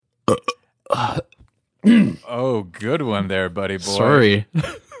Oh, good one there, buddy boy. Sorry.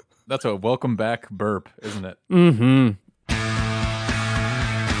 That's a welcome back burp, isn't it? Mm-hmm.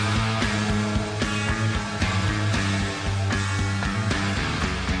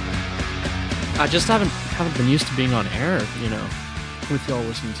 I just haven't been used to being on air, with y'all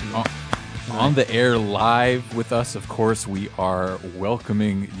listening to me. On the air live with us, of course, we are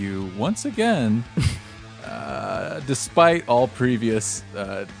welcoming you once again. Despite all previous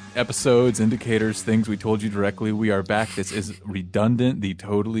episodes, indicators, things we told you directly, we are back. This is Redundant, the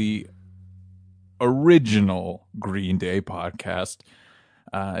totally original Green Day podcast.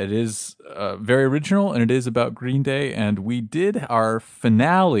 It is very original, and it is about Green Day, and we did our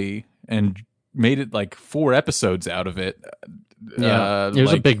finale and made it like 4 episodes out of it. Yeah, it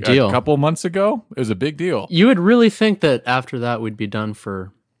was a big deal. A couple months ago, it was a big deal. You would really think that after that we'd be done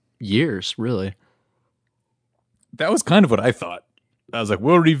for years, really. That was kind of what I thought. I was like,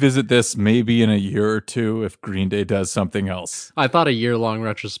 we'll revisit this maybe in a year or two if Green Day does something else. I thought a year-long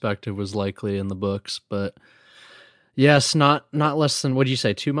retrospective was likely in the books, but yes, not less than, what did you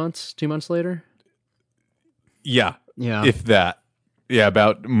say, 2 months? 2 months later? Yeah. If that. Yeah,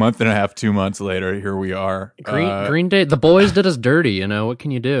 about a month and a half, 2 months later, here we are. Green Day, the boys did us dirty, what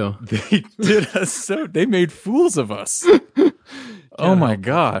can you do? They did us they made fools of us. Oh my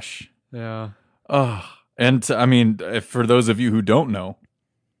gosh. Yeah. Oh, and I mean, for those of you who don't know,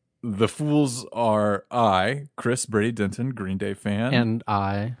 the fools are I, Chris Brady Denton, Green Day fan. And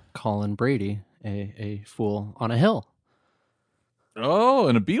I, Colin Brady, a fool on a hill. Oh,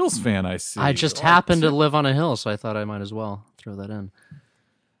 and a Beatles fan, I see. I just happened to live on a hill, so I thought I might as well throw that in.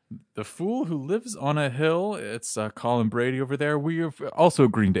 The fool who lives on a hill, it's Colin Brady over there. We are also a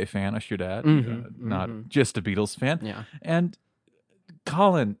Green Day fan, I should add, not just a Beatles fan. Yeah. And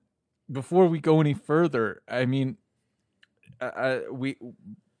Colin, before we go any further, I mean,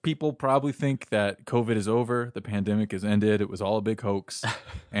 people probably think that COVID is over, the pandemic has ended, it was all a big hoax,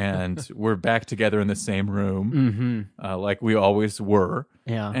 and we're back together in the same room, like we always were.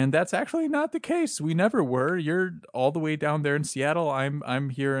 Yeah, and that's actually not the case. We never were. You're all the way down there in Seattle. I'm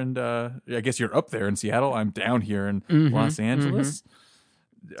here, and I guess you're up there in Seattle. I'm down here in Los Angeles.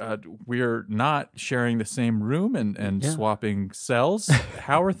 We're not sharing the same room and swapping cells.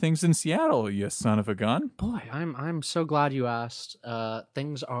 How are things in Seattle, you son of a gun? Boy, I'm so glad you asked.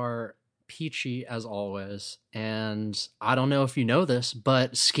 Things are peachy as always, and I don't know if you know this,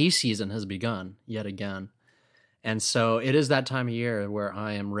 but ski season has begun yet again. And so it is that time of year where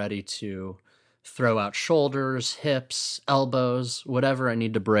I am ready to throw out shoulders, hips, elbows, whatever I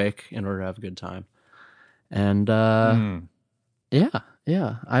need to break in order to have a good time. And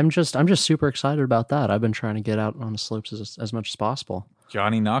yeah, I'm just super excited about that. I've been trying to get out on the slopes as much as possible.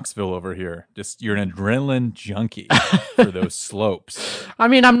 Johnny Knoxville over here. You're an adrenaline junkie for those slopes. I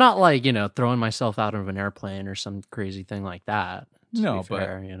mean, I'm not like, throwing myself out of an airplane or some crazy thing like that. No,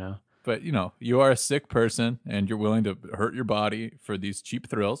 But, you are a sick person, and you're willing to hurt your body for these cheap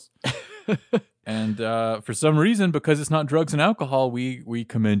thrills. And for some reason, because it's not drugs and alcohol, we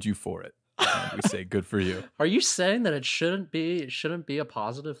commend you for it. And we say, good for you. Are you saying that it shouldn't be a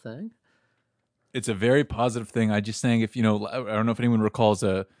positive thing? It's a very positive thing. I'm just saying, I don't know if anyone recalls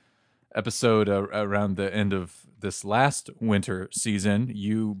a episode around the end of this last winter season,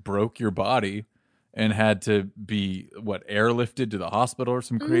 you broke your body and had to be airlifted to the hospital or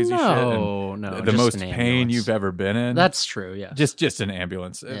some crazy shit. No, the most pain you've ever been in. That's true. Yeah, just an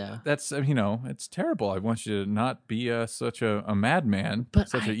ambulance. Yeah, that's it's terrible. I want you to not be such a madman,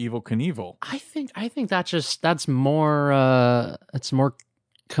 such an evil Knievel. I think that's more. It's more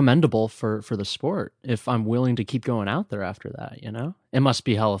commendable for the sport if I'm willing to keep going out there after that. It must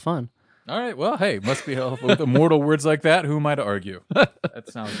be hella fun. All right. Well, hey, must be helpful with immortal words like that. Who am I to argue? That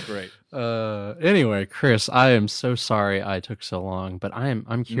sounds great. Anyway, Chris, I am so sorry I took so long, but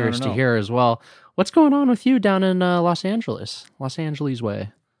I'm curious to hear as well. What's going on with you down in Los Angeles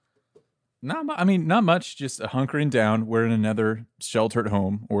way? Not much. Just hunkering down. We're in another shelter at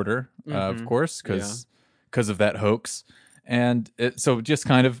home order, of course, because of that hoax, and so just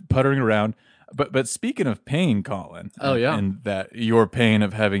kind of puttering around. But speaking of pain, Colin, and that your pain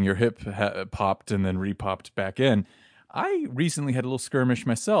of having your hip popped and then repopped back in, I recently had a little skirmish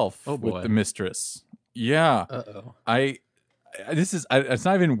myself with the mistress. Yeah. Uh-oh. It's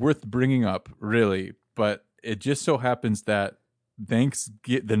not even worth bringing up, really, but it just so happens that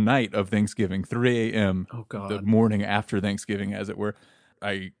the night of Thanksgiving, 3 a.m., the morning after Thanksgiving, as it were,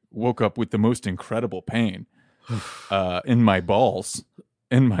 I woke up with the most incredible pain in my balls.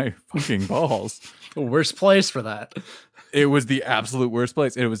 In my fucking balls. The worst place for that. It was the absolute worst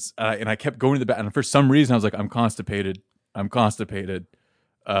place. It was, and I kept going to the bathroom. And for some reason, I was like, I'm constipated.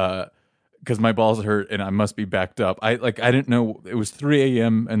 because my balls hurt and I must be backed up. I didn't know it was 3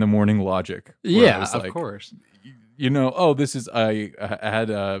 a.m. in the morning logic. Yeah, I was of course. Oh, this is I had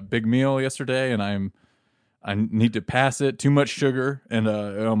a big meal yesterday and I need to pass it. Too much sugar, and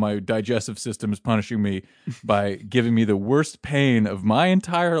my digestive system is punishing me by giving me the worst pain of my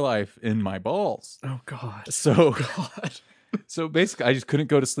entire life in my balls. Oh God. So, God. so basically, I just couldn't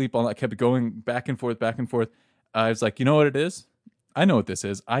go to sleep all night. I kept going back and forth, back and forth. I was like, you know what it is? I know what this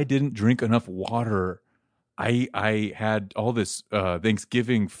is. I didn't drink enough water. I had all this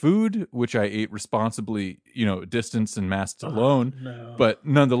Thanksgiving food, which I ate responsibly, distanced and masked alone. No. But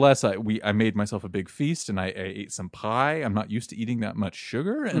nonetheless, I made myself a big feast, and I ate some pie. I'm not used to eating that much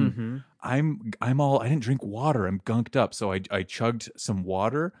sugar, and I didn't drink water. I'm gunked up, so I chugged some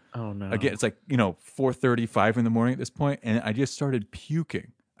water. Oh no. Again, it's like 4:35 in the morning at this point, and I just started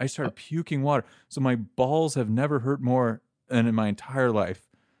puking. I started puking water. So my balls have never hurt more than in my entire life,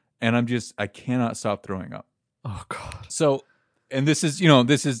 and I cannot stop throwing up. Oh God. So, and this is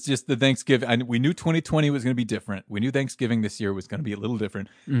just the Thanksgiving. We knew 2020 was going to be different. We knew Thanksgiving this year was going to be a little different.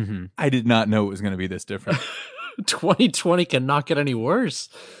 I did not know it was going to be this different. 2020 cannot get any worse.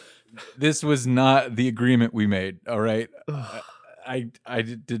 This was not the agreement we made. All right. I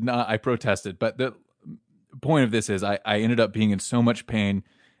did not. I protested. But the point of this is I ended up being in so much pain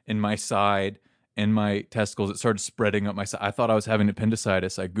in my side and my testicles. It started spreading up my side. I thought I was having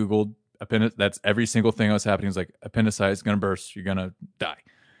appendicitis. I Googled that's every single thing that was happening. It was like, appendicitis is going to burst. You're going to die.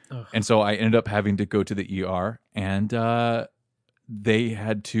 Ugh. And so I ended up having to go to the ER, and they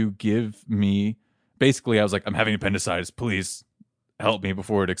had to give me, basically, I was like, I'm having appendicitis. Please help me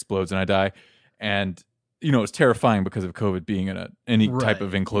before it explodes and I die. And, it's terrifying because of COVID being in any type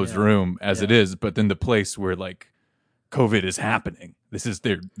of enclosed room as it is. But then the place where like COVID is happening, this is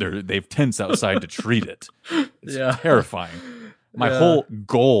they've tents outside to treat it. It's terrifying. My whole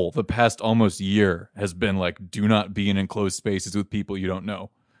goal the past almost year has been like, do not be in enclosed spaces with people you don't know.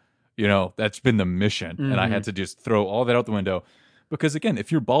 That's been the mission. And I had to just throw all that out the window because, again,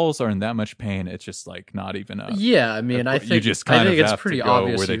 if your balls are in that much pain, it's just like not even a... Yeah, I mean, I think, you just kind of it's have pretty to go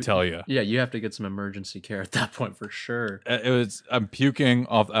obvious where they tell you. Yeah, you have to get some emergency care at that point for sure. I'm puking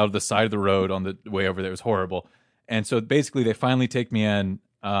out of the side of the road on the way over there. It was horrible. And so basically they finally take me in.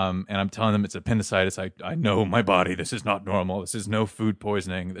 And I'm telling them it's appendicitis. I know my body. This is not normal. This is no food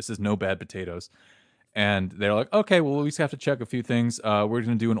poisoning. This is no bad potatoes. And they're like, okay, well, we just have to check a few things. We're going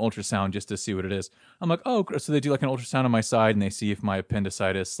to do an ultrasound just to see what it is. I'm like, oh, so they do like an ultrasound on my side and they see if my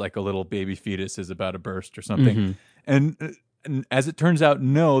appendicitis, like a little baby fetus, is about to burst or something. And as it turns out,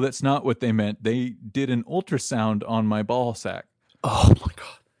 no, that's not what they meant. They did an ultrasound on my ball sack. Oh my God.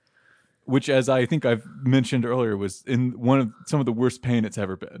 Which, as I think I've mentioned earlier, was in some of the worst pain it's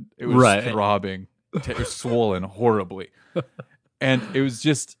ever been. It was throbbing, it was swollen horribly. And it was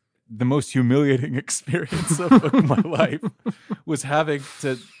just the most humiliating experience of my life, was having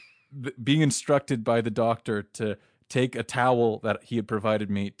to, being instructed by the doctor to take a towel that he had provided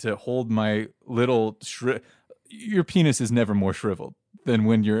me to hold my little your penis is never more shriveled than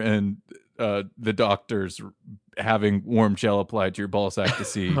when you're in the doctor's having warm gel applied to your ball sack to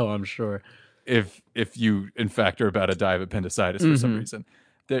see I'm sure if you in fact are about to die of appendicitis for some reason.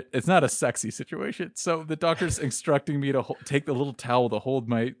 It's not a sexy situation. So the doctor's instructing me to take the little towel to hold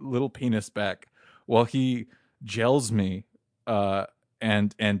my little penis back while he gels me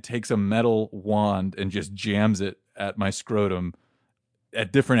and takes a metal wand and just jams it at my scrotum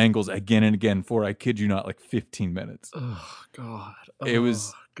at different angles again and again for, I kid you not, like 15 minutes. Oh God. It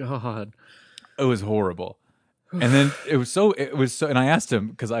was God. It was horrible. And then it was so, and I asked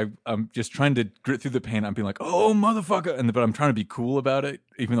him, because I'm just trying to grit through the pain. I'm being like, oh, motherfucker. But I'm trying to be cool about it,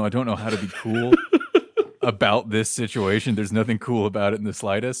 even though I don't know how to be cool about this situation. There's nothing cool about it in the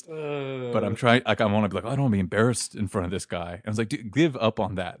slightest. But I'm trying, I want to be like, I don't want to be embarrassed in front of this guy. And I was like, dude, give up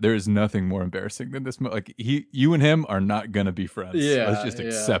on that. There is nothing more embarrassing than this. Like, you and him are not going to be friends. Yeah, let's just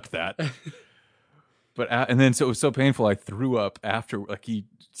accept that. But and then so it was so painful. I threw up after, like, he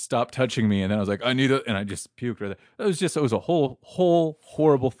stopped touching me, and then I was like, I need it, and I just puked right there. It was a whole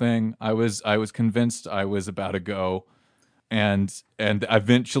horrible thing. I was convinced I was about to go, and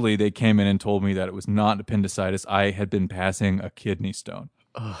eventually they came in and told me that it was not appendicitis. I had been passing a kidney stone,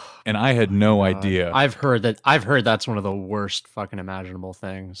 and I had no idea. I've heard that's one of the worst fucking imaginable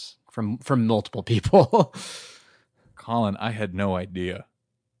things from multiple people. Colin, I had no idea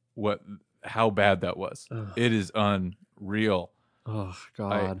how bad that was. It is unreal. Oh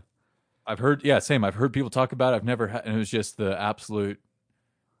God. I've heard, same. I've heard people talk about it. I've never had, and it was just the absolute.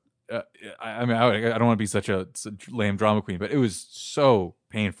 I mean, I don't want to be such a lame drama queen, but it was so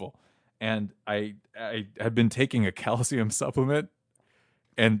painful. And I had been taking a calcium supplement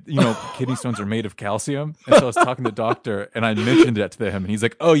And, kidney stones are made of calcium. And so I was talking to the doctor, and I mentioned that to him. And he's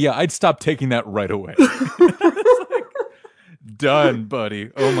like, oh, yeah, I'd stop taking that right away. It's like, done,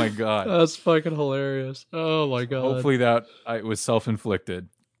 buddy. Oh, my God. That's fucking hilarious. Oh, my God. Hopefully it was self-inflicted.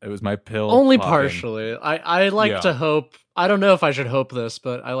 It was my pill Only popping. partially. I like to hope. I don't know if I should hope this,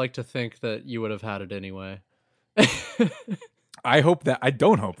 but I like to think that you would have had it anyway. I hope that. I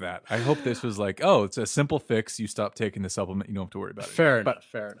don't hope that. I hope this was like, oh, it's a simple fix. You stop taking the supplement. You don't have to worry about it. Fair enough.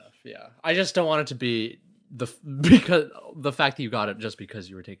 Yeah. I just don't want it to be because the fact that you got it just because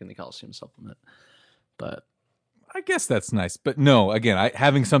you were taking the calcium supplement. But I guess that's nice. But no, again,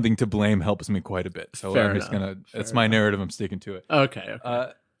 having something to blame helps me quite a bit. So I'm just going to, it's my narrative. I'm sticking to it. Okay.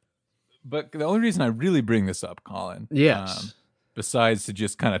 But the only reason I really bring this up, Colin, yes, besides to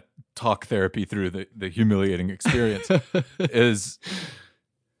just kind of talk therapy through the humiliating experience, is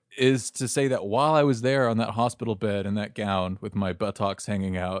to say that while I was there on that hospital bed in that gown with my buttocks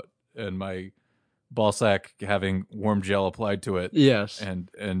hanging out and my ball sack having warm gel applied to it, yes,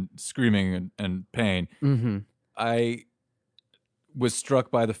 and screaming and pain, mm-hmm. I was struck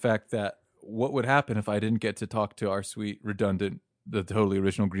by the fact that what would happen if I didn't get to talk to our sweet, redundant, the totally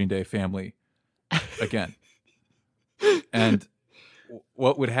original Green Day family again. And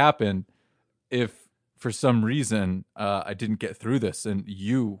what would happen if, for some reason, I didn't get through this and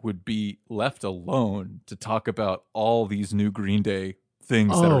you would be left alone to talk about all these new Green Day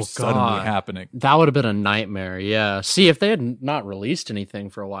things that are suddenly happening. That would have been a nightmare, yeah. See, if they had not released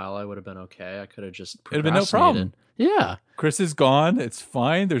anything for a while, I would have been okay. I could have just procrastinated. It'd have been no problem. Yeah. Chris is gone. It's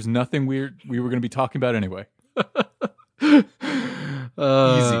fine. There's nothing we were going to be talking about anyway.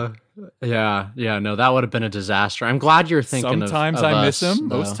 Easy. Yeah, no, that would have been a disaster. I'm glad you're thinking Sometimes of I miss us, him.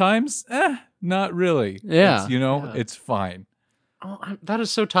 though. Most times, not really. Yeah. It's fine. Oh, that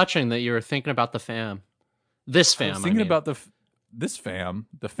is so touching that you were thinking about the fam. This fam. I was thinking about this fam,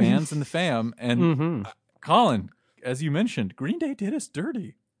 the fans and the fam. And Colin, as you mentioned, Green Day did us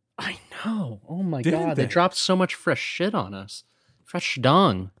dirty. I know. Oh my God. They dropped so much fresh shit on us. Fresh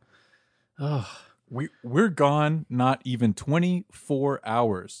dung. Oh. We're gone not even 24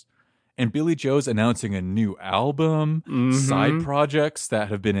 hours. And Billy Joe's announcing a new album. Side projects that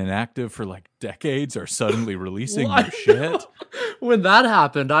have been inactive for like decades are suddenly releasing new shit. When that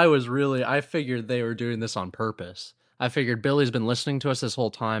happened, I figured they were doing this on purpose. I figured Billy's been listening to us this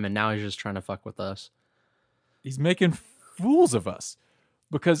whole time, and now he's just trying to fuck with us. He's making fools of us.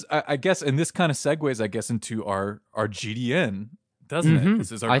 Because I guess, and this kind of segues, I guess, into our GDN, doesn't it?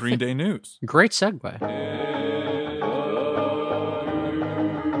 This is our Green Day news. Great segue.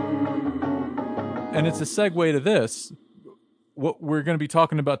 And it's a segue to this. What we're going to be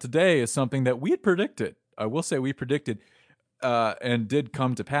talking about today is something that we had predicted. I will say we predicted and did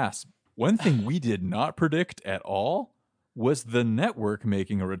come to pass. One thing we did not predict at all was the network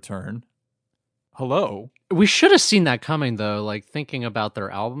making a return. Hello. We should have seen that coming, though, like thinking about their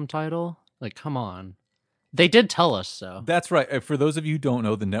album title. Like, come on. They did tell us so. That's right. For those of you who don't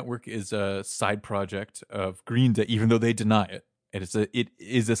know, the network is a side project of Green Day, even though they deny it. It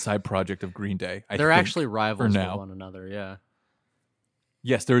is a side project of Green Day. They're actually rivals with one another, yeah.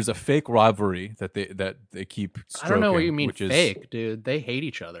 Yes, there is a fake rivalry that they keep stroking. I don't know what you mean fake, dude. They hate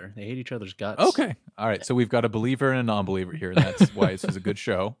each other. They hate each other's guts. Okay. All right. So we've got a believer and a non-believer here, and that's why this is a good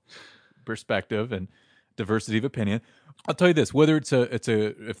show. Perspective and diversity of opinion. I'll tell you this, whether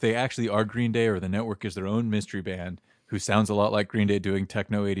if they actually are Green Day or the network is their own mystery band who sounds a lot like Green Day doing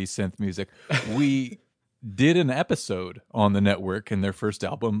techno 80s synth music, we did an episode on the network in their first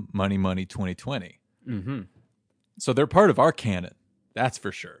album, Money Money 2020. Mm-hmm. So they're part of our canon. That's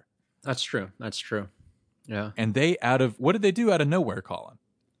for sure. That's true. Yeah. And what did they do out of nowhere, Colin?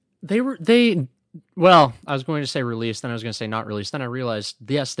 Well, I was going to say released, then I was going to say not released. Then I realized,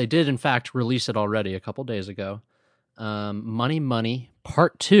 yes, they did in fact release it already a couple days ago. Money Money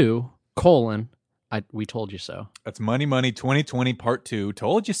Part 2, we told you so. That's Money Money 2020 Part 2.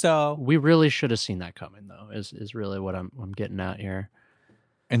 Told you so. We really should have seen that coming, though, is really what I'm getting at here.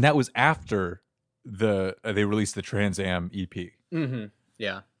 And that was after they released the Trans Am EP. Mm-hmm.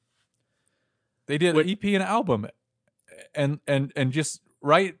 Yeah. They did an EP and an album, and just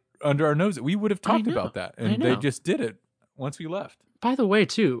right under our nose, we would have talked about that, and they just did it once we left. By the way,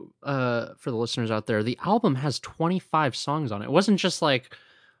 too, for the listeners out there, the album has 25 songs on it. It wasn't just like,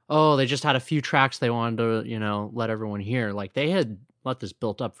 oh, they just had a few tracks they wanted to, let everyone hear. Like, they had let this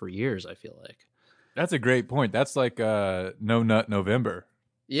built up for years, I feel like. That's a great point. That's like No Nut November.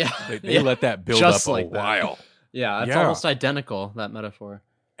 Yeah. They let that build just up like a while. Yeah, it's almost identical, that metaphor.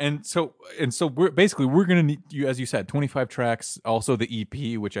 And so we're going to need, you, as you said, 25 tracks, also the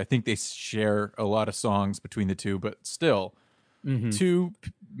EP, which I think they share a lot of songs between the two, but still, two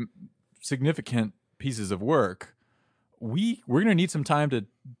significant pieces of work, we're going to need some time to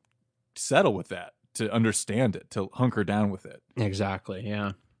settle with that, to understand it, to hunker down with it. Exactly.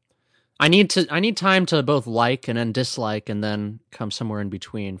 Yeah. I need time to both like and then dislike and then come somewhere in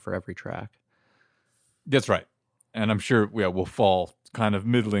between for every track. That's right. And I'm sure we'll fall kind of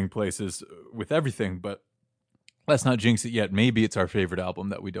middling places with everything, but let's not jinx it yet. Maybe it's our favorite album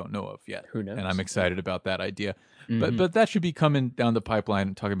that we don't know of yet. Who knows? And I'm excited about that idea. But that should be coming down the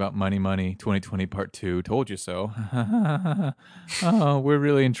pipeline, talking about Money Money 2020 Part 2. Told you so. Oh, we're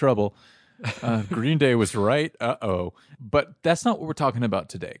really in trouble. Green Day was right. Uh-oh. But that's not what we're talking about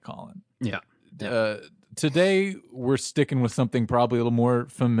today, Colin. Yeah. Today, we're sticking with something probably a little more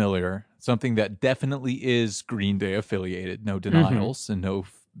familiar, something that definitely is Green Day affiliated. No denials and no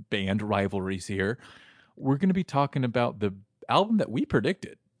band rivalries here. We're going to be talking about the album that we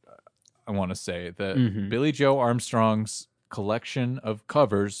predicted, I want to say, the Billy Joe Armstrong's collection of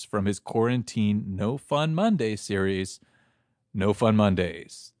covers from his Quarantine No Fun Monday series, No Fun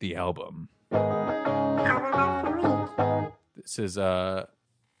Mondays, the album. This is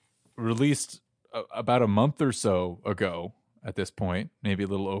released about a month or so ago at this point, maybe a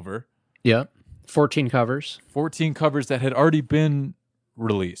little over. Yeah. 14 covers. 14 covers that had already been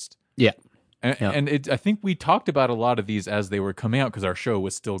released. Yeah. And I think we talked about a lot of these as they were coming out because our show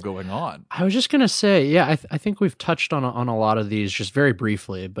was still going on. I was just going to say, yeah, I think we've touched on a lot of these just very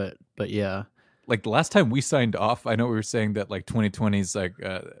briefly, but yeah. Like the last time we signed off, I know we were saying that like 2020 is like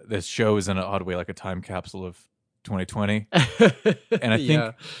this show is in an odd way like a time capsule of 2020. And I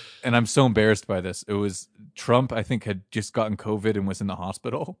think, and I'm so embarrassed by this. It was Trump, I think, had just gotten COVID and was in the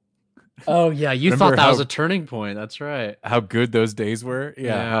hospital. Oh, yeah. You thought that was a turning point. That's right. How good those days were.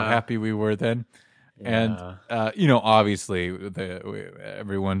 Yeah. How happy we were then. Yeah. And, obviously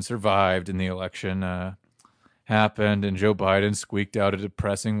everyone survived and the election happened and Joe Biden squeaked out a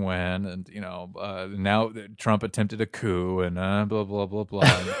depressing win. And, now Trump attempted a coup and blah, blah, blah, blah.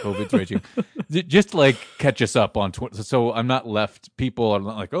 And COVID's raging. Just like catch us up on Twitter. So I'm not left. People are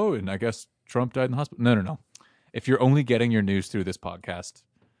not like, oh, and I guess Trump died in the hospital. No. If you're only getting your news through this podcast,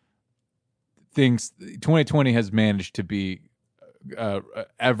 2020 has managed to be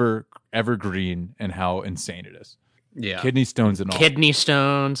evergreen and how insane it is. Yeah. Kidney stones and all. Kidney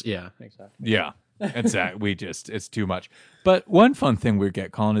stones. Yeah, exactly. Yeah, exactly. It's too much. But one fun thing we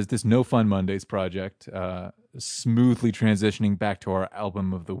get, Colin, is this No Fun Mondays project, smoothly transitioning back to our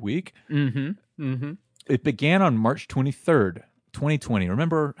album of the week. It began on March 23rd, 2020.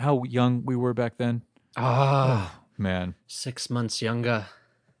 Remember how young we were back then? Oh, man. 6 months younger.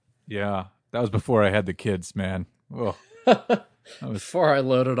 Yeah. That was before I had the kids, man. Oh, before I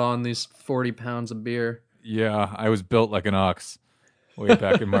loaded on these 40 pounds of beer. Yeah, I was built like an ox way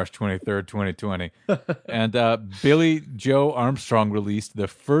back in March 23rd, 2020. And Billy Joe Armstrong released the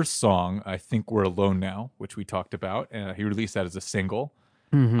first song, I Think We're Alone Now, which we talked about. He released that as a single.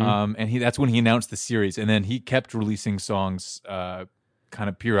 And that's when he announced the series. And then he kept releasing songs kind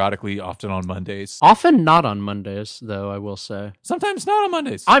of periodically, often on Mondays. Often not on Mondays, though, I will say. Sometimes not on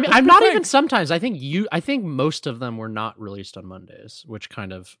Mondays. I'm not even sometimes. I think most of them were not released on Mondays, which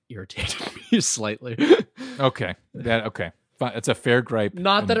kind of irritated me slightly. Okay. Fine. It's a fair gripe.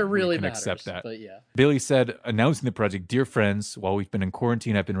 Not that it really matters, accept that. But yeah. Billy said, announcing the project, "Dear friends, while we've been in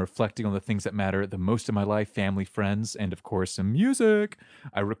quarantine, I've been reflecting on the things that matter the most in my life, family, friends, and of course, some music.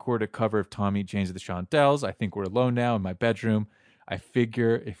 I record a cover of Tommy James of the Shondells. I Think We're Alone Now in my bedroom. I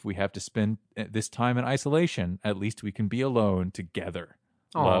figure if we have to spend this time in isolation, at least we can be alone together.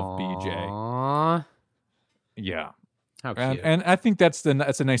 Love, BJ." Yeah. How cute. And I think that's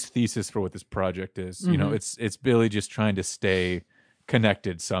a nice thesis for what this project is. It's Billy just trying to stay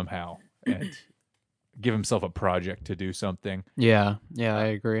connected somehow and give himself a project to do something. Yeah, I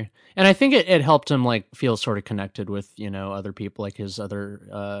agree. And I think it helped him feel sort of connected with, other people, like his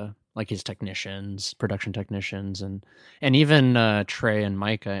other his technicians, production technicians, and even Trey and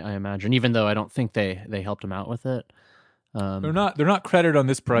Mike, I imagine, even though I don't think they helped him out with it. They're not credited on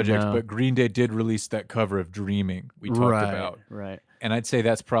this project, but Green Day did release that cover of Dreaming we talked about. Right. And I'd say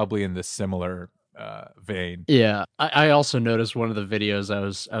that's probably in the similar vein. Yeah. I also noticed one of the videos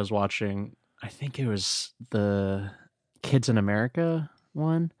I was watching, I think it was the Kids in America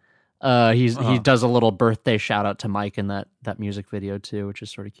one. He does a little birthday shout out to Mike in that music video too, which is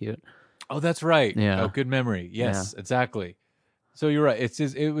sort of cute. Oh, that's right. Yeah. Oh, good memory. Yes, exactly. So you're right.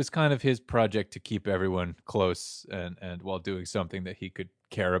 It was kind of his project to keep everyone close and while doing something that he could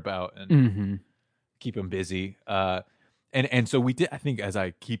care about and keep him busy. And so we did, I think, as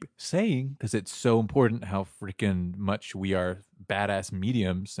I keep saying, because it's so important how freaking much we are badass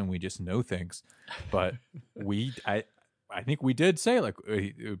mediums and we just know things. But I think we did say like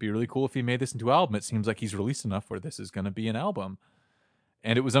it would be really cool if he made this into an album. It seems like he's released enough where this is going to be an album.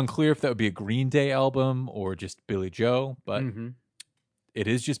 And it was unclear if that would be a Green Day album or just Billy Joe, but it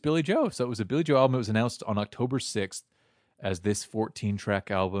is just Billy Joe. So it was a Billy Joe album. It was announced on October 6th as this 14-track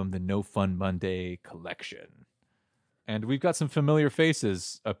album, the No Fun Monday Collection. And we've got some familiar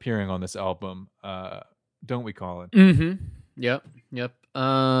faces appearing on this album, don't we, Colin? Mm-hmm. Yep.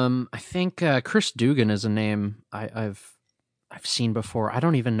 I think Chris Dugan is a name I've seen before. I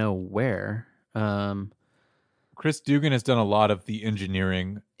don't even know where. Chris Dugan has done a lot of the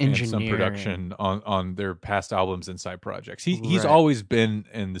engineering and some production on their past albums and side projects. He's always been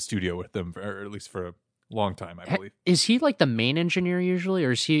in the studio with them, or at least for a long time, I believe. Is he like the main engineer usually,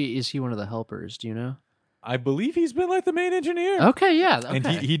 or is he one of the helpers? Do you know? I believe he's been like the main engineer. Okay, yeah. Okay. And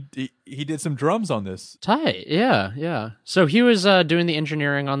he did some drums on this. Tight, yeah. So he was doing the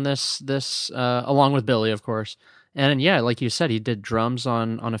engineering on this along with Billy, of course. And yeah, like you said, he did drums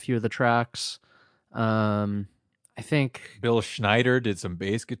on a few of the tracks. I think Bill Schneider did some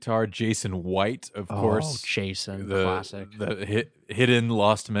bass guitar. Jason White, of course. Jason, classic. The hidden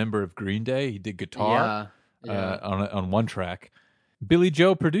lost member of Green Day. He did guitar on one track. Billy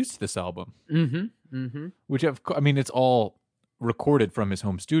Joe produced this album. Which, it's all recorded from his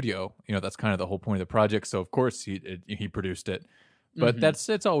home studio. That's kind of the whole point of the project. So, of course, he produced it. But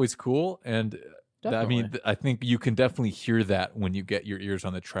it's always cool. And I think you can definitely hear that when you get your ears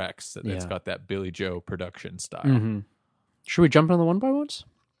on the tracks. It's got that Billy Joe production style. Should we jump on the one by ones?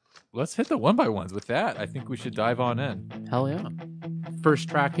 Let's hit the one by ones. With that, I think we should dive on in. Hell yeah. First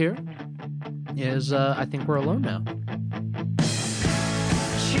track here is I Think We're Alone Now.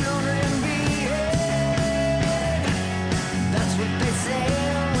 Children behave, that's what they say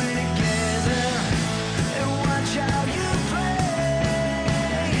when we're together, and watch how you play.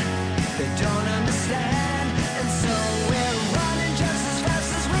 They don't understand, and so we're running just as fast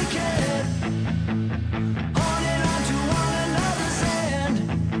as we can, on and on to one another's end,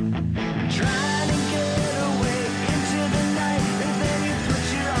 trying to get away into the night, and then you put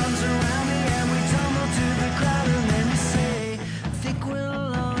your arms around me and we tumble to the ground, and then you say, I think we're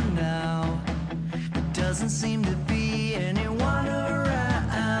alone now. Doesn't seem to be anyone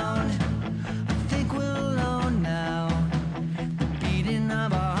around. I think we're alone now. The beating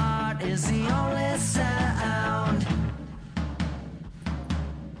of our heart is the only sound.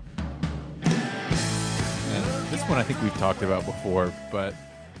 And this one I think we've talked about before, but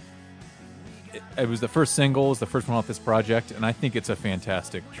it was the first single, it was the first one off this project, and I think it's a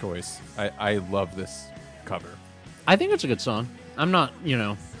fantastic choice. I love this cover. I think it's a good song. I'm not,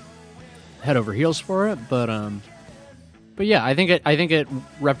 head over heels for it, but yeah, I think it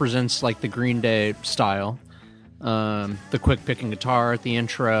represents like the Green Day style. The quick picking guitar at the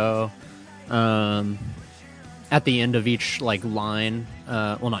intro, at the end of each like line,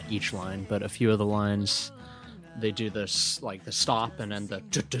 well, not each line, but a few of the lines, they do this like the stop and then the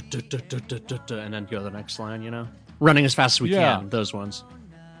and then go to the next line, running as fast as we can, those ones.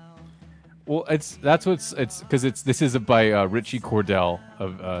 Well, this is by Richie Cordell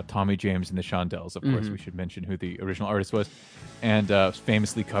of Tommy James and the Shondells. Of course, we should mention who the original artist was, and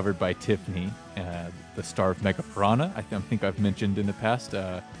famously covered by Tiffany, the star of Mega Piranha. I think I've mentioned in the past,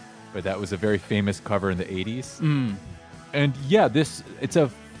 but that was a very famous cover in the '80s. And yeah, it's a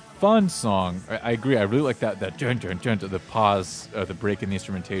fun song. I agree. I really like that dun dun dun, the pause, the break in the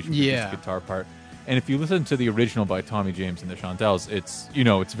instrumentation, this guitar part. And if you listen to the original by Tommy James and the Shondells,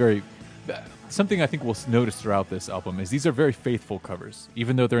 it's very. Something I think we'll notice throughout this album is these are very faithful covers,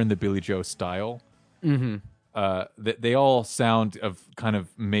 even though they're in the Billy Joe style. They all sound kind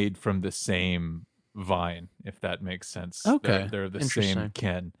of made from the same vine, if that makes sense. Okay, they're the same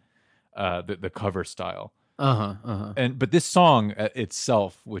Ken, the cover style. But this song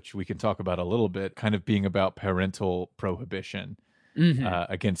itself, which we can talk about a little bit, kind of being about parental prohibition.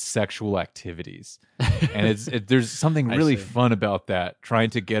 Against sexual activities, and there's something really fun about that. Trying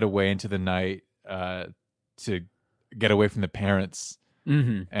to get away into the night, to get away from the parents,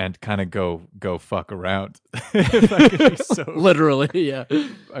 and kind of go fuck around. Literally, yeah.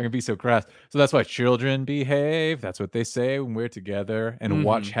 I can be so crass. So that's why children behave. That's what they say when we're together, and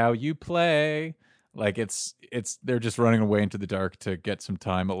watch how you play. Like they're just running away into the dark to get some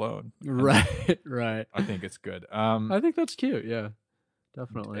time alone. Right. I think it's good. I think that's cute. Yeah,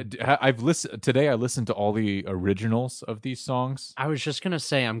 definitely. I listened to all the originals of these songs. I was just gonna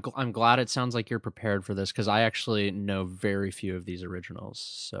say I'm glad it sounds like you're prepared for this because I actually know very few of these originals.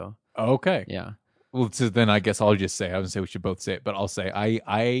 So okay, yeah. Well, so then I guess I'll just say, I would say we should both say it, but I'll say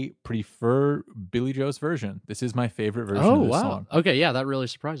I prefer Billy Joe's version. This is my favorite version of this song. Okay, yeah, that really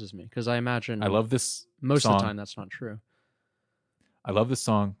surprises me because I imagine I love this most song. of the time that's not true. I love this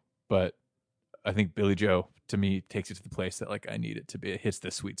song, but I think Billy Joe to me takes it to the place that like I need it to be. It hits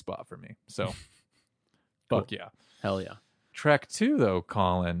the sweet spot for me. So, fuck yeah, hell yeah. Track 2 though,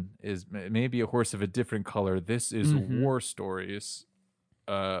 Colin, is maybe a horse of a different color. This is War Stories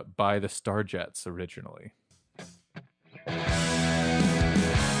by the Starjets originally.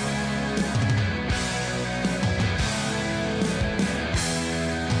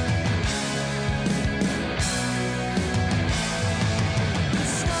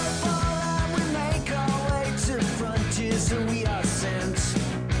 So we are sent.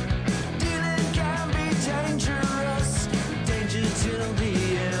 Dealing can be dangerous, danger till the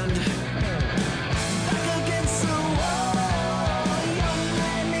end. Back against the wall, young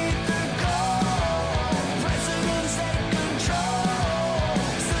men need the goal. Presidents take control,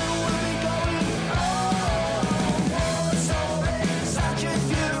 so we'll be going home. War stories, Sergeant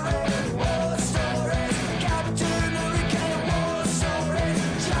Fury. War stories, Captain Hurricane. War stories,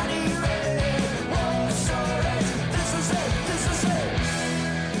 Johnny Ray. War stories.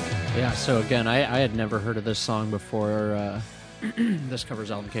 Yeah, so again, I had never heard of this song before this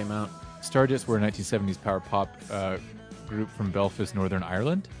covers album came out. Starjets were a 1970s power pop group from Belfast, Northern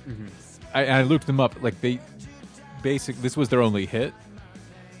Ireland. I looked them up. Like this was their only hit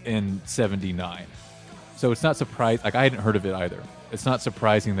in '79. So it's not surprising. Like I hadn't heard of it either. It's not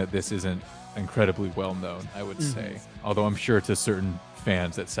surprising that this isn't incredibly well known, I would say. Although I'm sure to certain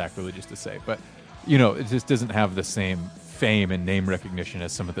fans that's sacrilegious to say. But it just doesn't have the same fame and name recognition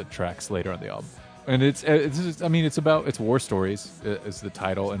as some of the tracks later on the album. And it's War Stories is the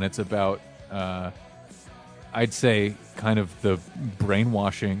title, and it's about I'd say kind of the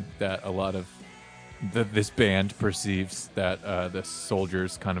brainwashing that a lot of this band perceives that the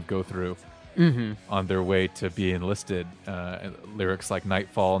soldiers kind of go through on their way to be enlisted. Lyrics like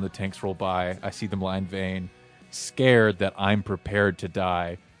 "Nightfall and the tanks roll by, I see them lie in vain, scared that I'm prepared to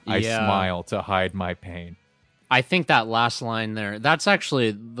die, I smile to hide my pain." I think that last line there, that's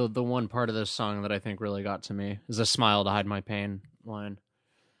actually the one part of this song that I think really got to me, is a smile to hide my pain line.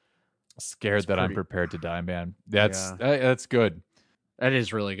 Scared that I'm prepared to die, man. That's good. That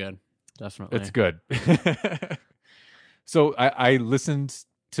is really good. Definitely. It's good. So I listened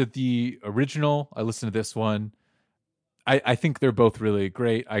to the original. I listened to this one. I think they're both really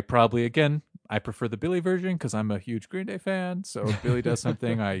great. I prefer the Billy version because I'm a huge Green Day fan. So if Billy does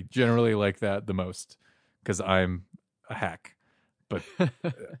something, I generally like that the most. Because I'm a hack, but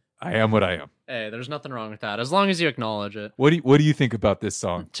I am what I am. Hey, there's nothing wrong with that, as long as you acknowledge it. What do you think about this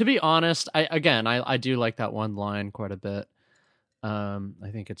song? To be honest, I do like that one line quite a bit. I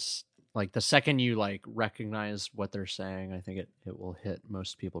think it's like the second you like recognize what they're saying, I think it will hit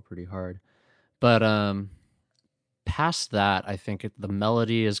most people pretty hard. But past that, I think the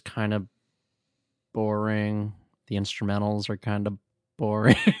melody is kind of boring. The instrumentals are kind of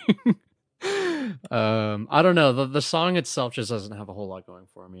boring. I don't know. The song itself just doesn't have a whole lot going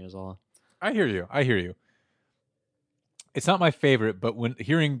for me, is all. I hear you. It's not my favorite, but when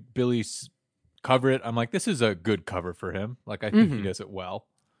hearing Billy cover it, I'm like, this is a good cover for him. Like, I think he does it well.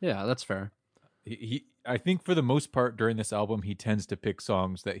 Yeah, that's fair. I think for the most part during this album, he tends to pick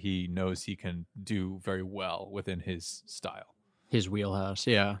songs that he knows he can do very well within his style. His wheelhouse,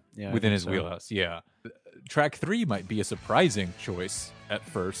 yeah. Within his wheelhouse, yeah. Track 3 might be a surprising choice at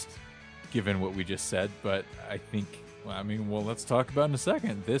first, given what we just said, but I think, let's talk about it in a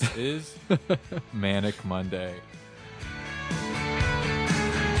second. This is Manic Monday.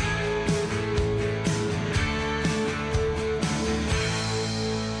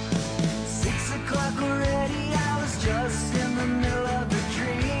 6 o'clock already, I was just in the middle of a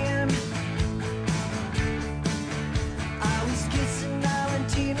dream. I was kissing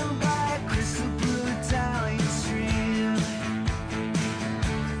Valentina by a crystal blue Italian stream.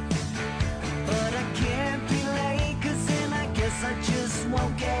 But I can't be late, 'cause then I guess I just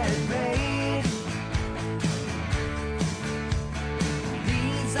won't get paid.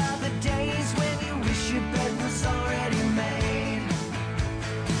 These are the days when you wish your bed was already made.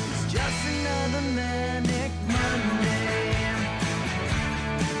 It's just another manic Monday.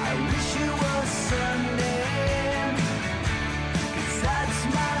 I wish it was Sunday, 'cause that's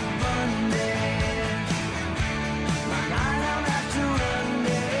my fun day. When I don't have to run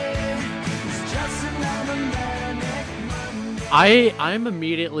day. It's just another manic Monday. I'm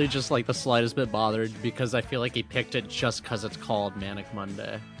immediately just like the slightest bit bothered because I feel like he picked it just because it's called Manic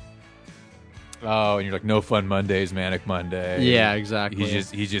Monday. Oh, and you're like, no fun Mondays, Manic Monday. Yeah, exactly.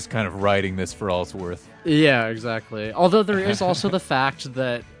 He's just kind of writing this for all it's worth. Yeah, exactly. Although there is also the fact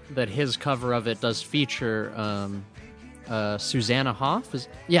that his cover of it does feature Susanna Hoff.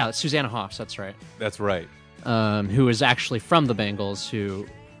 Susanna Hoff. That's right. That's right. who is actually from the Bangles, who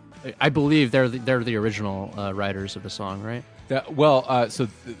I believe they're the original writers of the song, right?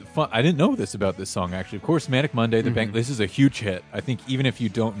 I didn't know this about this song, actually. Of course, Manic Monday, this is a huge hit. I think even if you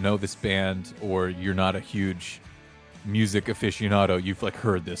don't know this band or you're not a huge music aficionado, you've like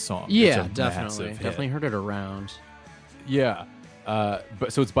heard this song. Yeah, definitely heard it around. Yeah,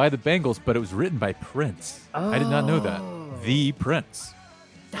 but so it's by the Bangles, but it was written by Prince. I did not know that. The Prince.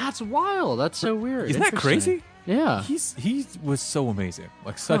 That's wild. That's so weird. Isn't that crazy? Yeah, he was so amazing.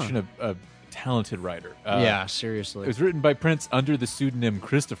 Like such a talented writer. Yeah, seriously. It was written by Prince under the pseudonym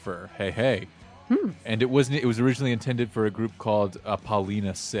Christopher. Hey. And it was originally intended for a group called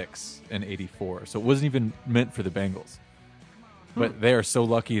Paulina 6 in '84. So it wasn't even meant for the Bangles. But they are so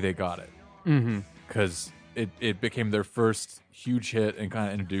lucky they got it. Because it became their first huge hit and kind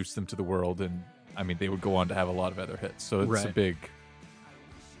of introduced them to the world. And I mean, they would go on to have a lot of other hits. So it's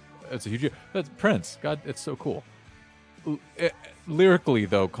it's a huge. That's Prince. God, it's so cool. Lyrically,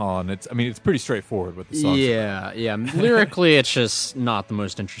 though, Colin, it's pretty straightforward with the song. Yeah. Lyrically, it's just not the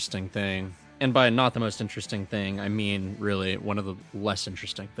most interesting thing. And by not the most interesting thing, I mean really one of the less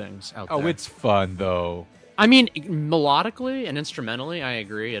interesting things out there. Oh, it's fun though. I mean, melodically and instrumentally, I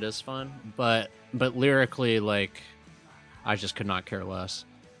agree, it is fun. But lyrically, like, I just could not care less.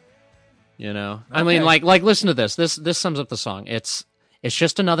 You know, okay. I mean, like listen to this. This sums up the song. It's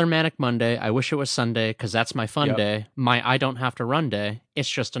just another Manic Monday. I wish it was Sunday, because that's my fun day. My I don't have to run day. It's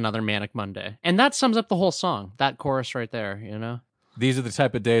just another Manic Monday. And that sums up the whole song. That chorus right there, you know? These are the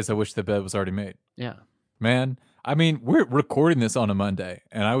type of days I wish the bed was already made. Yeah. Man, I mean, we're recording this on a Monday,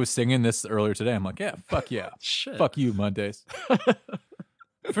 and I was singing this earlier today. I'm like, yeah, fuck yeah. Shit. Fuck you, Mondays.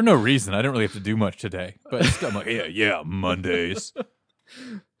 For no reason. I didn't really have to do much today. But I'm like, yeah, Mondays.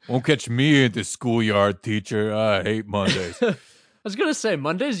 Won't catch me at the schoolyard, teacher. I hate Mondays. I was gonna say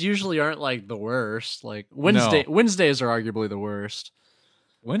Mondays usually aren't like the worst. Like Wednesdays are arguably the worst.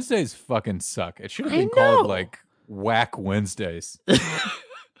 Wednesdays fucking suck. It should have been called like Whack Wednesdays.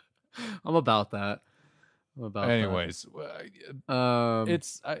 I'm about that. Anyways,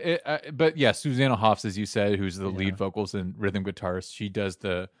 but yeah, Susanna Hoffs, as you said, who's the lead vocals and rhythm guitarist, she does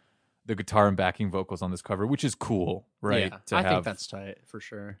the guitar and backing vocals on this cover, which is cool, right? Yeah, I think that's tight for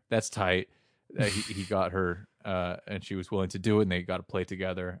sure. That's tight. He got her, and she was willing to do it, and they got to play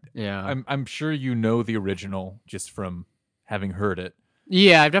together. Yeah, I'm sure you know the original just from having heard it.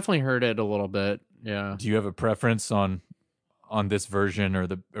 Yeah, I've definitely heard it a little bit. Yeah. Do you have a preference on this version or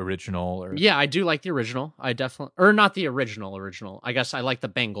the original? Or yeah, I do like the original. I definitely, or not the original. I guess I like the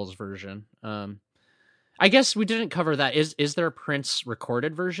Bangles version. I guess we didn't cover that. Is there a Prince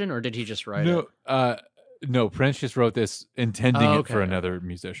recorded version, or did he just write it? No, Prince just wrote this intending it for another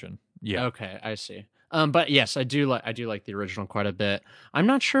musician. Yeah. Okay, I see. But yes, I do like the original quite a bit. I'm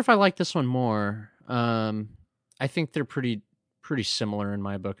not sure if I like this one more. I think they're pretty similar in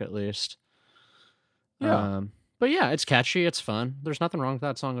my book, at least. Yeah. But yeah, it's catchy. It's fun. There's nothing wrong with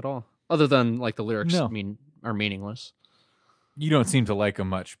that song at all, other than like the lyrics are meaningless. You don't seem to like them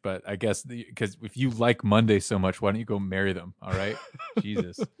much, but I guess because if you like Monday so much, why don't you go marry them? All right,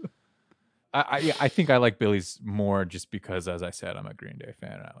 Jesus. I think I like Billy's more just because, as I said, I'm a Green Day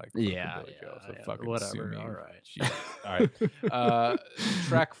fan and I like Billy Joe. So fucking whatever. Sue me. All right. Jesus. All right.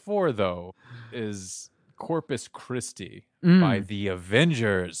 Track 4 though is Corpus Christi by the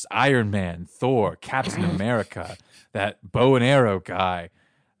Avengers, Iron Man, Thor, Captain America, that bow and arrow guy,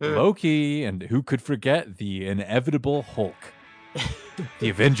 Loki, and who could forget the inevitable Hulk. The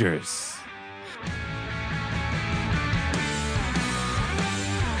Avengers.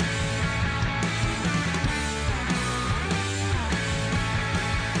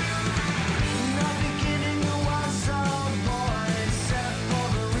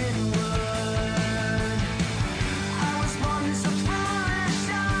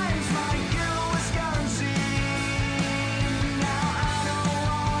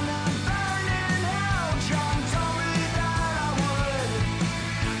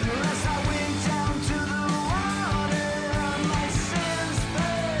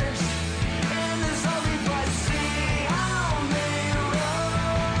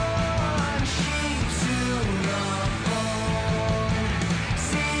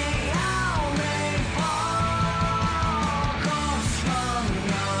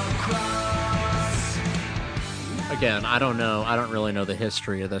 Again, I don't know. I don't really know the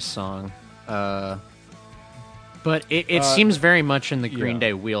history of this song, but it seems very much in the Green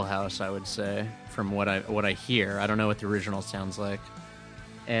Day wheelhouse. I would say, from what I hear. I don't know what the original sounds like,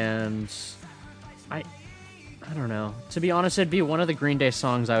 and I don't know. To be honest, it'd be one of the Green Day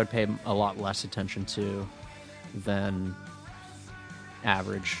songs I would pay a lot less attention to than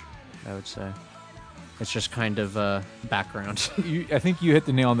average, I would say. It's just kind of background. I think you hit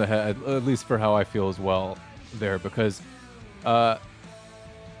the nail on the head, at least for how I feel as well there, because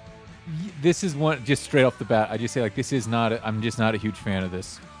this is one, just straight off the bat, I just say, like, this is not, I'm just not a huge fan of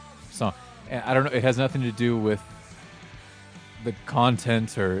this song. And I don't know, it has nothing to do with the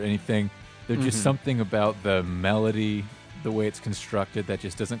content or anything. There's just something about the melody, the way it's constructed, that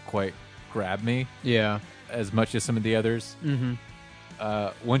just doesn't quite grab me. Yeah. As much as some of the others.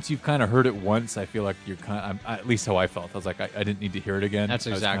 Once you've kind of heard it once, I feel like you're kind of, at least how I felt. I was like, I didn't need to hear it again. That's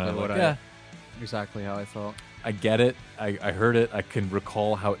exactly what exactly how I felt. I get it. I heard it. I can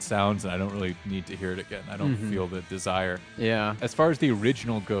recall how it sounds, and I don't really need to hear it again. I don't feel the desire. Yeah. As far as the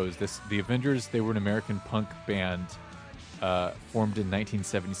original goes, the Avengers, they were an American punk band formed in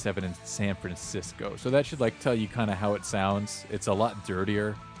 1977 in San Francisco. So that should like tell you kind of how it sounds. It's a lot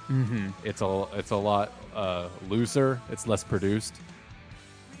dirtier. It's a lot looser. It's less produced.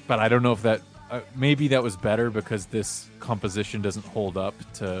 But I don't know if that maybe that was better because this composition doesn't hold up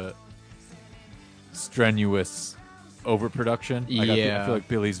to strenuous overproduction. Like, I feel like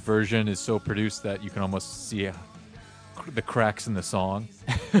Billy's version is so produced that you can almost see the cracks in the song.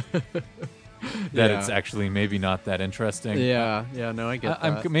 That it's actually maybe not that interesting. Yeah, no, I get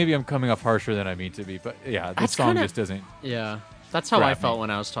that. Maybe I'm coming off harsher than I mean to be, but yeah, this song just doesn't. Yeah, that's how I felt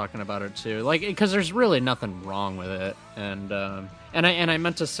when I was talking about it too. Like, because there's really nothing wrong with it, and I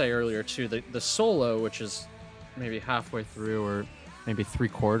meant to say earlier too, the solo, which is maybe halfway through or maybe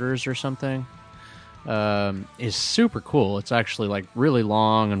 3/4 or something, is super cool. It's actually like really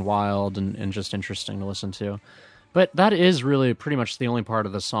long and wild and just interesting to listen to. But that is really pretty much the only part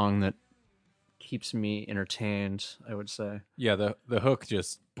of the song that keeps me entertained, I would say. Yeah, the hook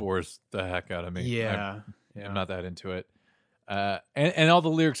just bores the heck out of me. Yeah. I'm not that into it. And all the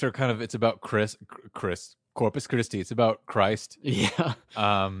lyrics are kind of, it's about Corpus Christi. It's about Christ. Yeah.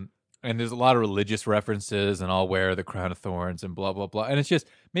 And there's a lot of religious references, and I'll wear the crown of thorns and blah, blah, blah. And it's just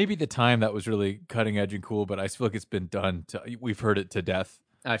maybe the time that was really cutting edge and cool, but I feel like it's been done. We've heard it to death.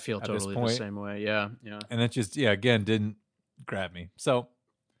 I feel totally the same way. Yeah. And that just, again, didn't grab me. So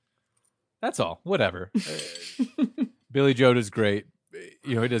that's all. Whatever. Billy Joe does great.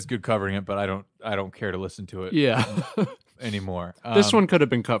 He does good covering it, but I don't care to listen to it. Yeah. Anymore. This one could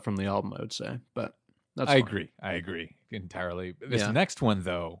have been cut from the album, I would say, but that's fine. I agree entirely. This next one,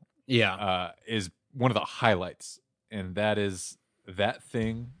 though, is one of the highlights, and that is That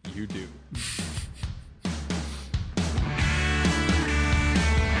Thing You Do.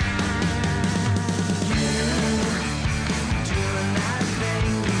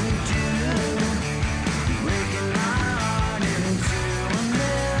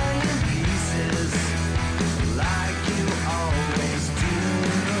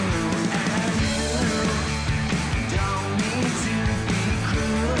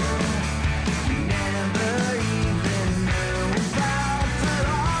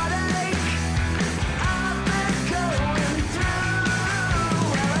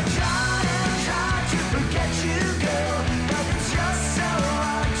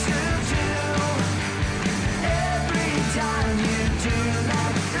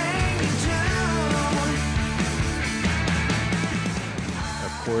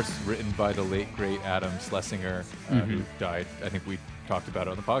 Written by the late, great Adam Schlesinger, who died. I think we talked about it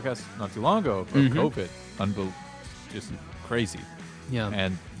on the podcast not too long ago from COVID. Just crazy. Yeah.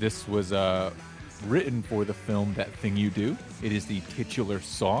 And this was written for the film That Thing You Do. It is the titular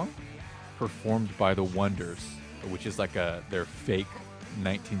song performed by the Wonders, which is like their fake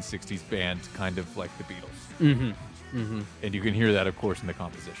 1960s band, kind of like the Beatles. And you can hear that, of course, in the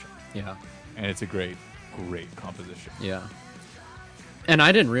composition. Yeah. And it's a great, great composition. Yeah. And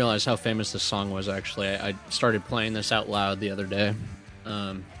I didn't realize how famous this song was, actually. I started playing this out loud the other day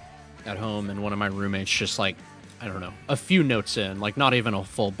at home, and one of my roommates just, like, I don't know, a few notes in, like not even a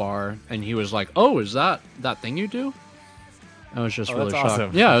full bar, and he was like, "Oh, is that Thing You Do?" I was just really shocked.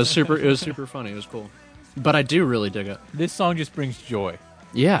 Awesome. Yeah, it was super funny. It was cool. But I do really dig it. This song just brings joy.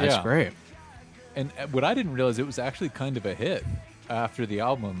 Yeah, it's great. And what I didn't realize, it was actually kind of a hit after the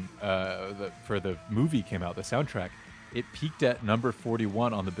album for the movie came out, the soundtrack. It peaked at number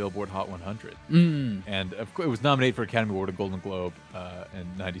 41 on the Billboard Hot 100. And of course, it was nominated for Academy Award and Golden Globe in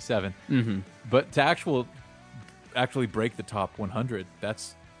 97. But to actually break the top 100,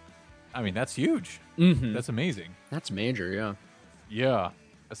 that's huge. That's amazing. That's major, yeah. Yeah.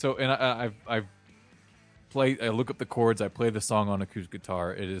 So, and I look up the chords, I play the song on acoustic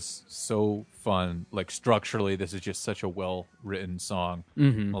guitar. It is so fun. Like, structurally, this is just such a well-written song.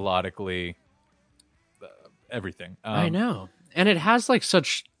 Melodically, everything. I know. And it has like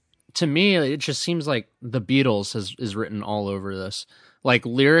such, to me, it just seems like the Beatles is written all over this. Like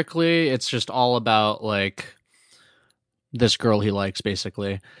lyrically, it's just all about like this girl he likes,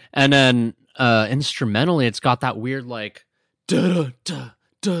 basically. And then instrumentally, it's got that weird like da da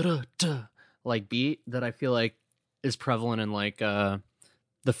da da da like beat that I feel like is prevalent in like the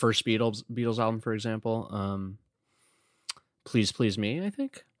first Beatles album, for example. Please Please Me, I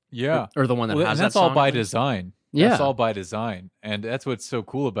think. Yeah. Or the one that has and that that's all song by in it. design. Yeah. That's all by design. And that's what's so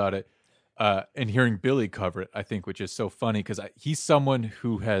cool about it. And hearing Billy cover it, I think, which is so funny because he's someone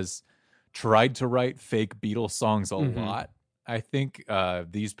who has tried to write fake Beatles songs a lot. I think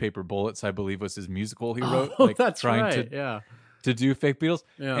These Paper Bullets, I believe, was his musical he wrote. Oh, like that's trying right. to do fake Beatles.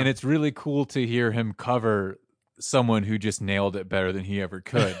 Yeah. And it's really cool to hear him cover someone who just nailed it better than he ever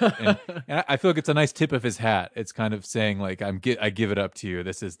could. And I feel like it's a nice tip of his hat. It's kind of saying like, I give it up to you.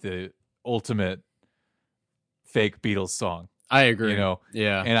 This is the ultimate fake Beatles song. I agree. You know,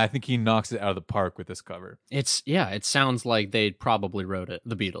 yeah. And I think he knocks it out of the park with this cover. It sounds like they probably wrote it.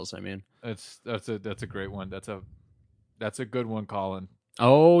 The Beatles, I mean. That's a great one. That's a good one, Colin.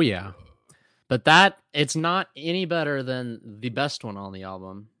 Oh yeah. But it's not any better than the best one on the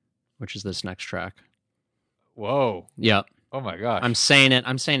album, which is this next track. Whoa. Yep. Oh my gosh. I'm saying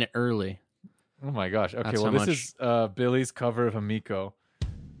it early. Oh my gosh. Okay, That's well how this is Billy's cover of Amico.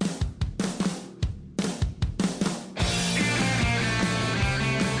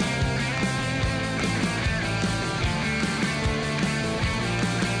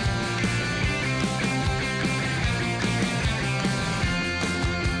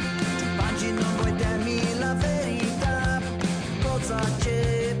 Oggi non vuoi dirmi la verità, cosa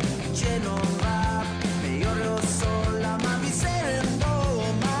c'è non va, e io lo so, la ma mi sento,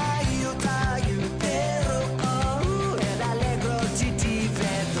 ma io t'aiuterò, ed allegro ti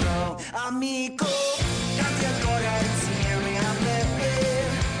vedrò, amico, canti ancora insieme a me,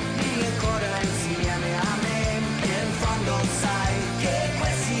 vieni ancora insieme a me, in fondo sai che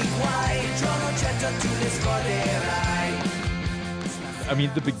questi guai, giorno certo tu li scorderai. I mean,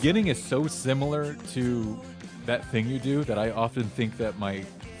 the beginning is so similar to That Thing You Do that I often think that my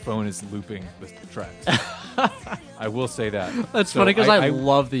phone is looping the tracks. I will say that. That's So funny because I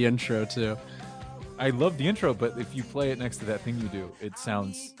love the intro too. I love the intro, but if you play it next to That Thing You Do, it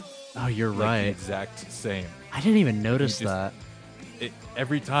sounds Oh, you're like the right. exact same. I didn't even notice just- that.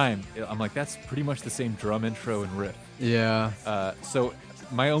 Every time, I'm like, that's pretty much the same drum intro and riff. Yeah. So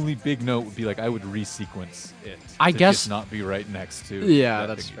my only big note would be like I would resequence it. I to guess- just not be right next to. Yeah,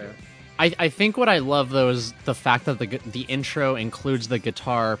 That that's Thing You fair. Do. I think what I love though is the fact that the intro includes the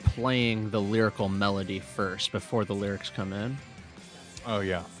guitar playing the lyrical melody first before the lyrics come in. Oh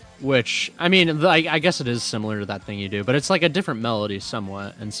yeah. Which I mean, I guess it is similar to That Thing You Do, but it's like a different melody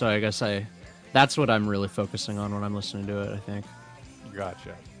somewhat, and so I guess that's what I'm really focusing on when I'm listening to it. I think.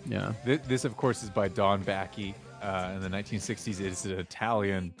 Gotcha. Yeah. This, of course, is by Don Backey. In the 1960s, it's an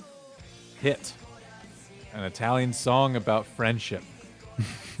Italian hit, an Italian song about friendship.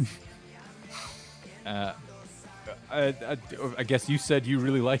 I guess you said you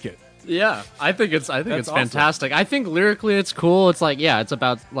really like it. Yeah, I think it's That's awesome. fantastic. I think lyrically it's cool. It's like, yeah, it's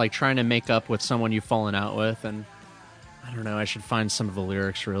about like trying to make up with someone you've fallen out with, and I don't know. I should find some of the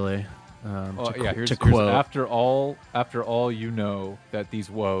lyrics really. Here's quote. after all you know that these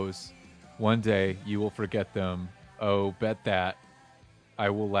woes, one day you will forget them. Oh, bet that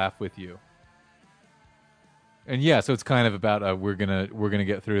I will laugh with you. And yeah, so it's kind of about we're gonna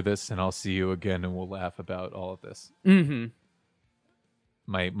get through this, and I'll see you again, and we'll laugh about all of this. Mm-hmm.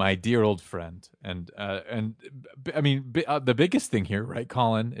 My dear old friend, and I mean the biggest thing here, right,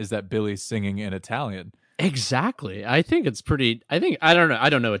 Colin, is that Billy's singing in Italian. Exactly. I think it's pretty. I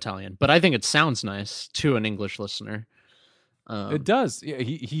don't know Italian, but I think it sounds nice to an English listener. It does. Yeah,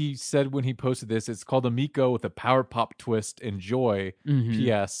 he said when he posted this, it's called Amico with a power pop twist. Enjoy.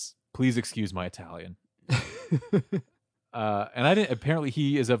 P.S. Please excuse my Italian. And I didn't. Apparently,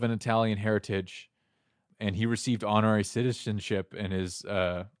 he is of an Italian heritage, and he received honorary citizenship in his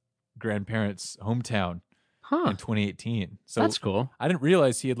grandparents' hometown in 2018. So that's cool. I didn't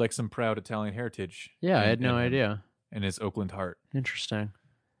realize he had like some proud Italian heritage. Yeah, I had no idea. In his Oakland heart. Interesting.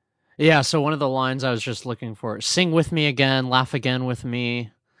 Yeah, so one of the lines I was just looking for: "Sing with me again, laugh again with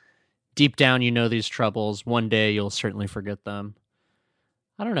me. Deep down, you know these troubles. One day, you'll certainly forget them."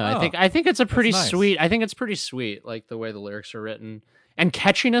 I don't know. Oh, I think it's a pretty nice. sweet. I think it's pretty sweet, like the way the lyrics are written, and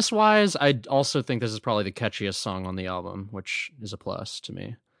catchiness wise, I also think this is probably the catchiest song on the album, which is a plus to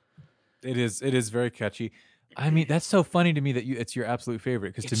me. It is very catchy. I mean, that's so funny to me that it's your absolute favorite,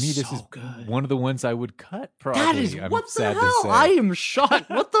 because to It's me this so is good. one of the ones I would cut. Probably. That is I'm what the sad hell? to say. I am shocked.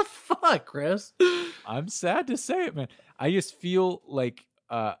 What the fuck, Chris? I'm sad to say it, man. I just feel like,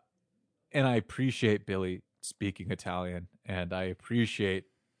 and I appreciate Billy speaking Italian, and I appreciate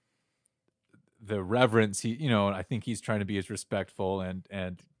the reverence. I think he's trying to be as respectful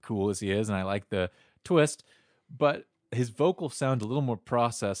and cool as he is, and I like the twist, but his vocals sound a little more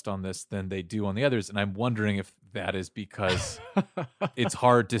processed on this than they do on the others, and I'm wondering if that is because it's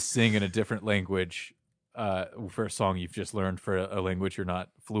hard to sing in a different language for a song you've just learned for a language you're not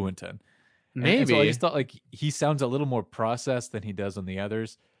fluent in. And so I just thought like he sounds a little more processed than he does on the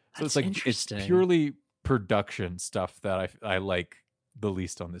others. So That's it's like interesting. it's purely production stuff that I like the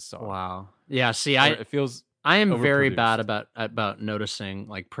least on this song. Wow. Yeah. See, it feels I am very overproduced. bad about noticing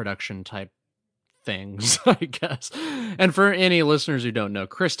like production type things, I guess. And for any listeners who don't know,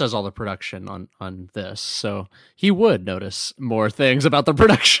 Chris does all the production on this, so he would notice more things about the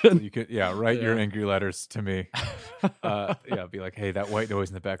production. You could write your angry letters to me. Be like, hey, that white noise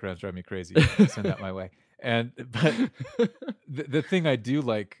in the background is driving me crazy. Send that my way. But the thing I do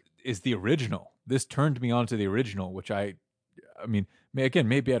like is the original. This turned me on to the original, which I mean, again,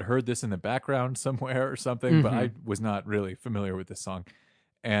 maybe I'd heard this in the background somewhere or something, but I was not really familiar with this song.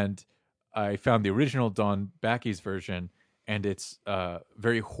 And I found the original Don Backey's version, and it's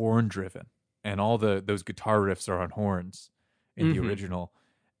very horn driven, and all those guitar riffs are on horns in the original,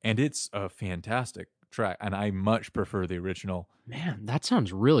 and it's a fantastic track, and I much prefer the original. Man, that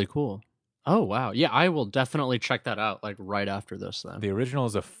sounds really cool. Oh wow, yeah, I will definitely check that out like right after this. Then the original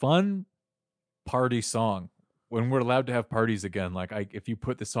is a fun party song. When we're allowed to have parties again, like if you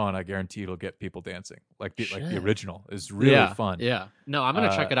put this on, I guarantee it'll get people dancing. Like the original is really fun. Yeah, no, I'm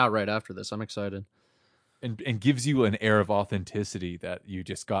gonna check it out right after this. I'm excited, and gives you an air of authenticity that you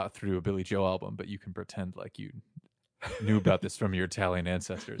just got through a Billy Joe album, but you can pretend like you knew about this from your Italian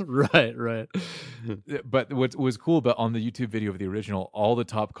ancestors. Right. But what was cool about on the YouTube video of the original, all the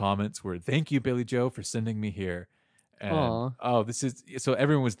top comments were, "Thank you, Billy Joe, for sending me here." And this is so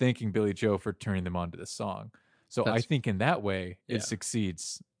everyone was thanking Billy Joe for turning them on to this song. So I think in that way, it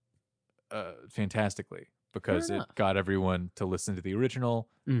succeeds fantastically because it got everyone to listen to the original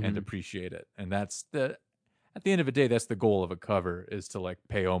and appreciate it. And at the end of the day, that's the goal of a cover, is to like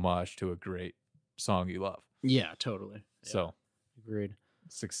pay homage to a great song you love. Yeah, totally. So agreed.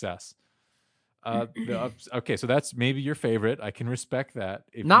 Success. Okay, so that's maybe your favorite. I can respect that.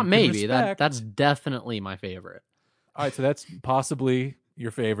 Not maybe. That's definitely my favorite. All right, so that's possibly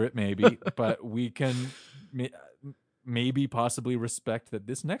your favorite, maybe, but we can maybe possibly respect that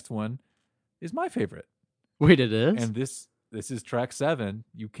this next one is my favorite. Wait, it is? And this is track 7.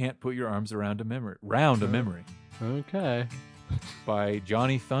 You Can't Put Your Arms Around a Memory. Round a Memory. Okay. By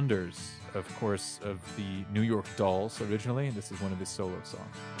Johnny Thunders, of course, of the New York Dolls originally. And this is one of his solo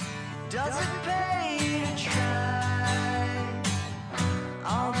songs. Does it pay to try?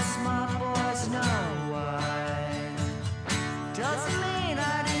 All the smart boys know why. Doesn't mean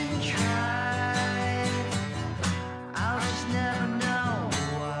I didn't try. I'll just never know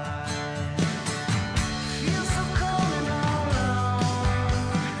why. Feel so cold and all alone.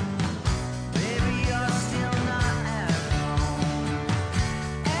 Baby, you're still not at home.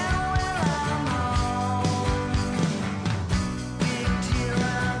 And when I'm home, big deal,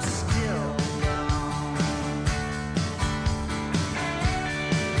 I'm still alone.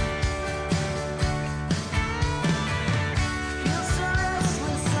 Feel so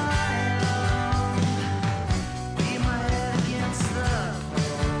restless, I beat my head against the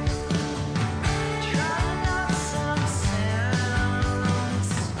pole. Try to knock some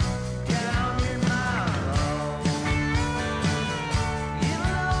sense down in my hole. Even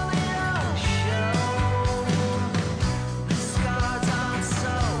though they don't show, the scars aren't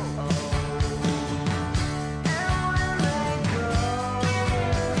so old. And when they go,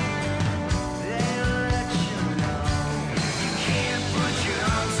 they'll let you know. You can't put your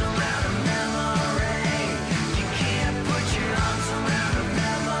arms around a memory. You can't put your arms around a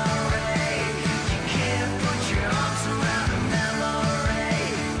memory. You can't put your arms around a memory.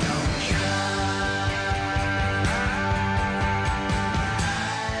 Don't try.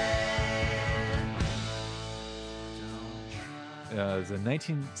 It was a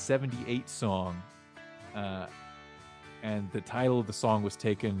 1978 song, and the title of the song was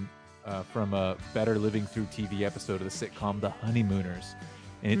taken from a Better Living Through TV episode of the sitcom The Honeymooners,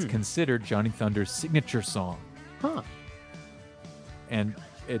 and it's considered Johnny Thunders' signature song. Huh. And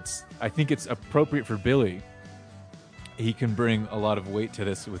I think it's appropriate for Billy. He can bring a lot of weight to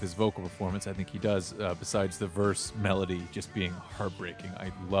this with his vocal performance. I think he does, besides the verse melody just being heartbreaking.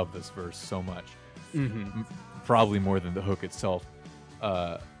 I love this verse so much. Probably more than the hook itself.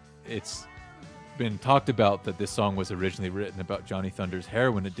 It's been talked about that this song was originally written about Johnny Thunders'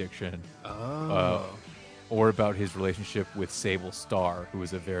 heroin addiction, or about his relationship with Sable Starr, who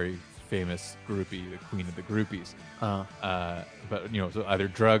was a very famous groupie, the queen of the groupies. Uh, But so either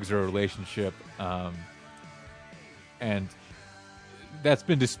drugs or a relationship, and that's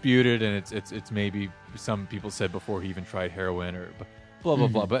been disputed, and it's maybe some people said before he even tried heroin or blah blah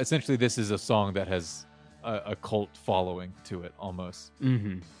blah. But essentially, this is a song that has a cult following to it almost.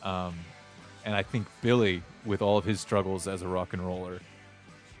 And I think Billy, with all of his struggles as a rock and roller,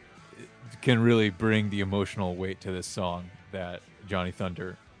 can really bring the emotional weight to this song that Johnny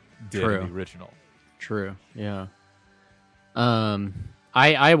Thunder did in the original. True. Yeah. I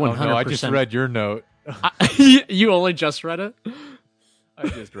 100%. Oh, no, I just read your note. You only just read it? I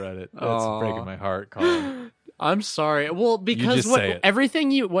just read it. That's breaking my heart, Colin. I'm sorry. Well, because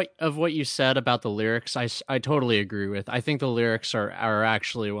everything what you said about the lyrics, I totally agree with. I think the lyrics are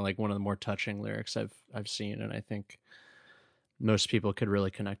actually like one of the more touching lyrics I've seen, and I think most people could really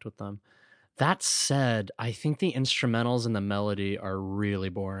connect with them. That said, I think the instrumentals and the melody are really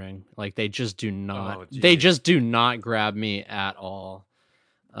boring. Like they just do not grab me at all.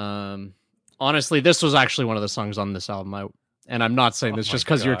 Honestly, this was actually one of the songs on this album. And I'm not saying this just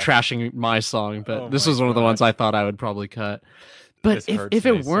because you're trashing my song, but this was one of the ones I thought I would probably cut. But if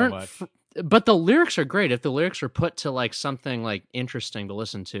it weren't, but the lyrics are great. If the lyrics were put to like something like interesting to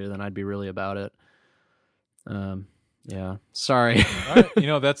listen to, then I'd be really about it. Yeah, sorry. All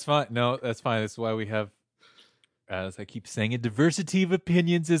right, that's fine. No, that's fine. That's why we have, as I keep saying, a diversity of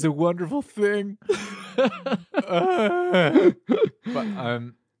opinions is a wonderful thing. But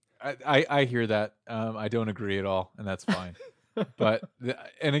I hear that. I don't agree at all, and that's fine. But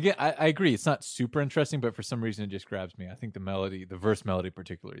and again, I agree. It's not super interesting, but for some reason, it just grabs me. I think the melody, the verse melody,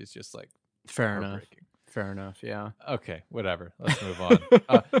 particularly, is just like Fair enough. Yeah. Okay. Whatever. Let's move on.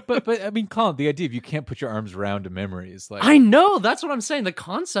 But I mean, Colin, the idea of you can't put your arms around a memory is like, I know, that's what I'm saying. The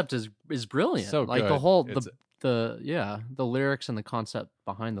concept is brilliant. So like good. The whole the lyrics and the concept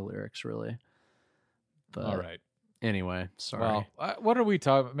behind the lyrics, really. But all right. Anyway, sorry. Well, what are we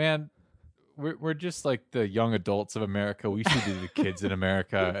talking, man? We're just like the young adults of America. We should be the kids in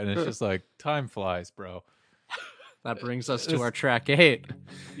America, and it's just like time flies, bro. That brings us to our track 8.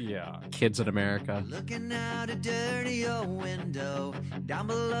 Yeah. Kids in America. Looking out a dirty old window, down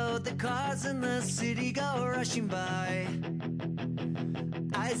below the cars in the city go rushing by.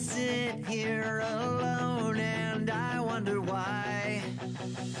 I sit here alone and I wonder why.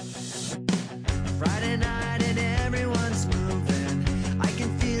 Friday night and everyone's moving. I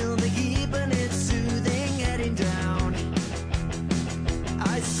can feel the heat and it's soothing heading down.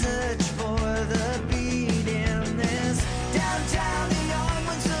 I search for the beat in this downtown. The young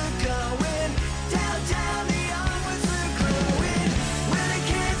ones are going downtown. The young ones are growing. We're the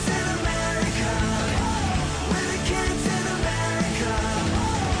kids in America. We're the kids in America.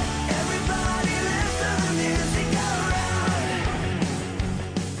 Everybody listen to the music around.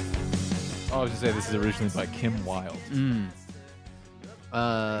 I was just say this is originally by Kim Wilde.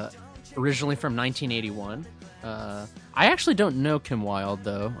 Originally from 1981. I actually don't know Kim Wilde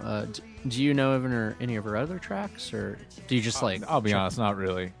though. Do you know any of her other tracks, or do you just like? I'll be honest, not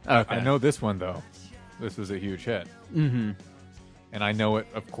really. Okay. I know this one though. This was a huge hit. Mm-hmm. And I know it,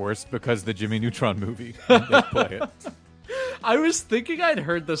 of course, because the Jimmy Neutron movie. They play it. I was thinking I'd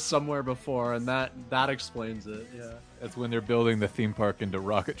heard this somewhere before, and that explains it. Yeah, That's when they're building the theme park into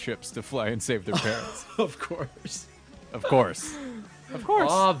rocket ships to fly and save their parents. of course. Of course. Of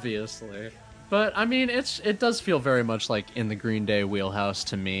course. Obviously. But I mean, it does feel very much like in the Green Day wheelhouse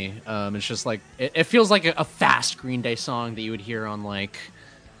to me. It's just like it feels like a fast Green Day song that you would hear on like,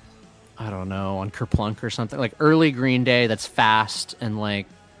 I don't know, on Kerplunk or something, like early Green Day that's fast and like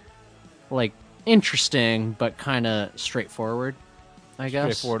interesting but kind of straightforward. I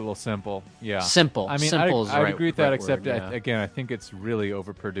guess straightforward, a little simple. Yeah, simple. I mean, simple I agree with that. right Except word, yeah. again, I think it's really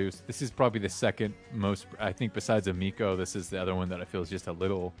overproduced. This is probably the second most. I think besides Amico, this is the other one that I feel is just a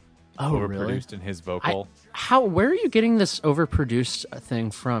little overproduced in his vocal. Where are you getting this overproduced thing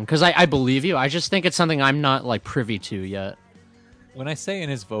from? Because I believe you. I just think it's something I'm not like privy to yet. When I say in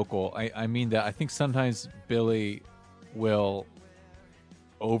his vocal, I mean that I think sometimes Billy will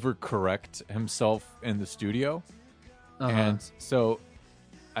overcorrect himself in the studio. And so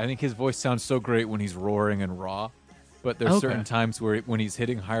I think his voice sounds so great when he's roaring and raw, but there's certain times where when he's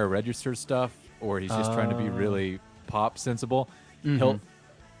hitting higher register stuff or he's just trying to be really pop sensible, and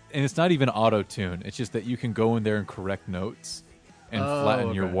it's not even auto-tune. It's just that you can go in there and correct notes and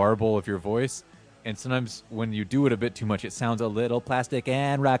flatten your warble of your voice. And sometimes when you do it a bit too much, it sounds a little plastic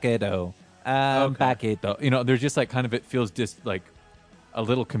and rocketo. Paquito. There's just like kind of, it feels just like a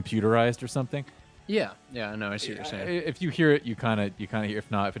little computerized or something. Yeah, no, I see what you're saying. If you hear it, you kind of hear.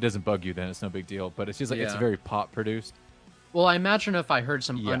 If not, if it doesn't bug you, then it's no big deal. But it's just like it's very pop produced. Well, I imagine if I heard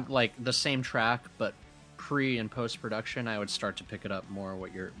some Yeah. like the same track but pre and post production, I would start to pick it up more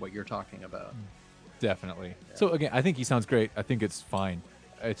what you're talking about. Definitely. Yeah. So again, I think he sounds great. I think it's fine.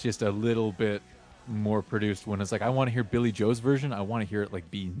 It's just a little bit more produced when it's like I want to hear Billy Joe's version. I want to hear it like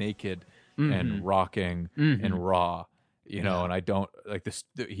be naked and rocking and raw, you know. And I don't like this.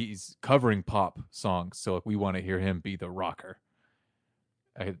 He's covering pop songs, so like, we want to hear him be the rocker.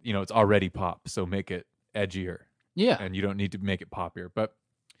 You know, it's already pop, so make it edgier. Yeah, and you don't need to make it poppier, but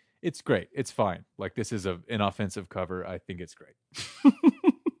it's great. It's fine. Like this is an inoffensive cover. I think it's great.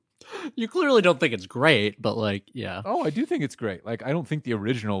 You clearly don't think it's great, but like, yeah. Oh, I do think it's great. Like, I don't think the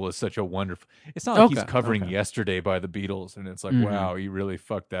original was such a wonderful. It's not like he's covering "Yesterday" by the Beatles, and it's like, wow, he really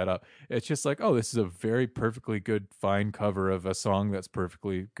fucked that up. It's just like, oh, this is a very perfectly good, fine cover of a song that's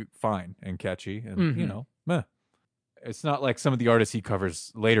perfectly fine and catchy, and you know, meh. It's not like some of the artists he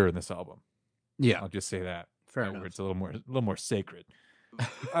covers later in this album. Yeah, I'll just say that. Fair enough. Where it's a little more sacred.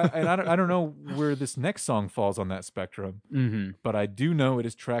 I don't know where this next song falls on that spectrum, but I do know it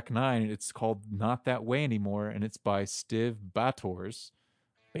is track 9. It's called "Not That Way Anymore," and it's by Stiv Bators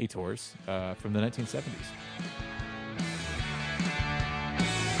from the 1970s.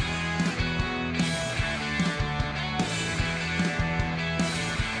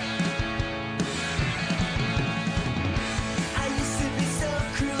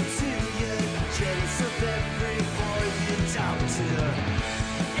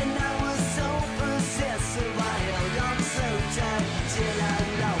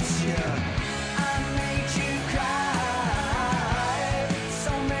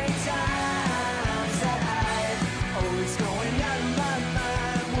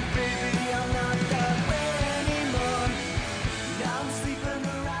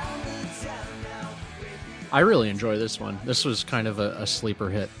 I really enjoy this one. This was kind of a sleeper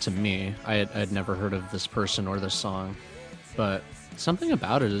hit to me. I'd never heard of this person or this song, but something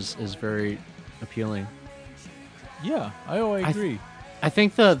about it is very appealing. Yeah, I agree. I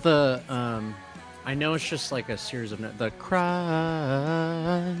think the I know it's just like a series of the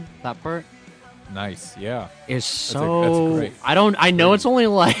cry, that part. Nice, yeah. Is that's great. I know it's only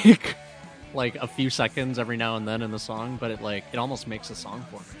like a few seconds every now and then in the song, but it almost makes a song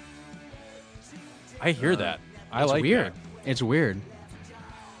for me. I hear that. I like weird. that. It's weird.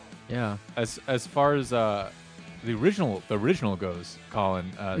 Yeah. As far as the original goes,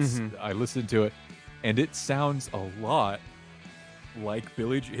 Colin, I listened to it, and it sounds a lot like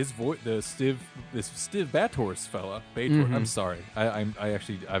Billy. His voice, this Stiv Bators fella. I'm sorry.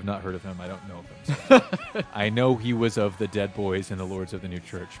 I've not heard of him. I don't know of him. So. I know he was of the Dead Boys and the Lords of the New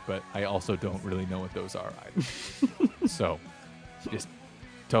Church, but I also don't really know what those are either. So, just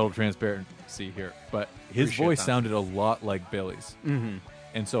total transparency here. But his voice sounded a lot like Billy's,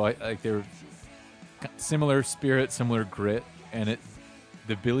 and so I like they're similar spirit, similar grit, and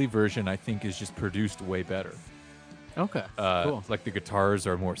the Billy version I think is just produced way better. Okay, cool. Like the guitars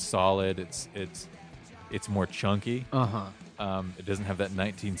are more solid. It's more chunky. It doesn't have that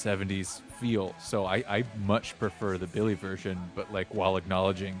 1970s feel. So I much prefer the Billy version, but like while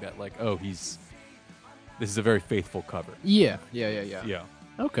acknowledging that like, oh, this is a very faithful cover. Yeah.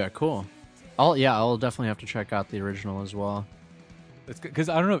 Okay, cool. I'll definitely have to check out the original as well. Because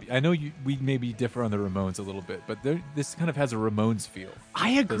I don't know. I know we maybe differ on the Ramones a little bit, but this kind of has a Ramones feel.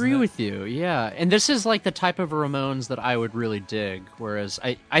 I agree with you. Yeah, and this is like the type of Ramones that I would really dig. Whereas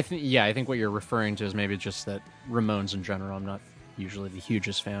I think what you're referring to is maybe just that Ramones in general, I'm not usually the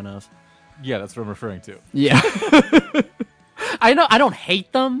hugest fan of. Yeah, that's what I'm referring to. Yeah. I know I don't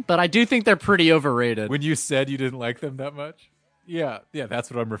hate them, but I do think they're pretty overrated. When you said you didn't like them that much, yeah, that's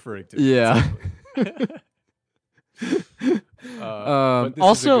what I'm referring to. Yeah. But this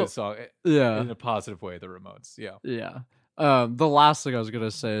also, is a good song, in a positive way. The Ramones, yeah. The last thing I was gonna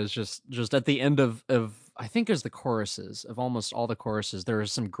say is just at the end of I think is the choruses of almost all the choruses. There are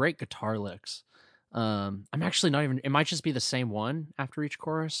some great guitar licks. I'm actually not even. It might just be the same one after each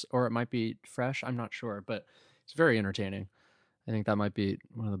chorus, or it might be fresh. I'm not sure, but it's very entertaining. I think that might be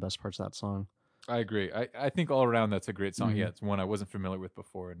one of the best parts of that song. I agree. I think all around that's a great song. Yeah, it's one I wasn't familiar with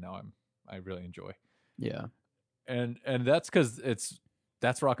before, and now I really enjoy. Yeah. And that's because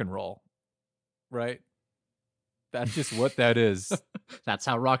that's rock and roll, right? That's just what that is. That's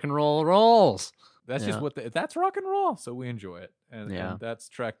how rock and roll rolls. That's just that's rock and roll. So we enjoy it. And that's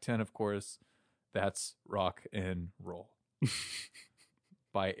track 10, of course. That's Rock and Roll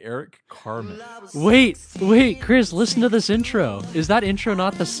by Eric Carmen. Wait, Chris, listen to this intro. Is that intro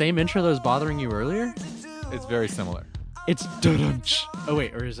not the same intro that was bothering you earlier? It's very similar. It's dun-dun-ch. Oh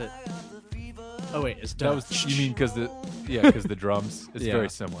wait, or is it? Oh wait, it's dun. You mean because the drums? It's very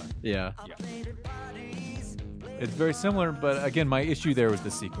similar. Yeah. It's very similar, but again, my issue there was the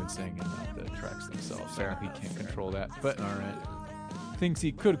sequencing and not the tracks themselves. Fair. He can't control that. But All right. things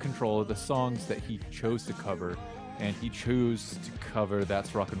he could control are the songs that he chose to cover, and he chose to cover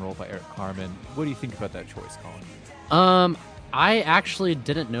That's Rock and Roll by Eric Carmen. What do you think about that choice, Colin? I actually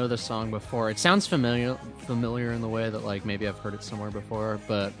didn't know the song before. It sounds familiar in the way that like maybe I've heard it somewhere before,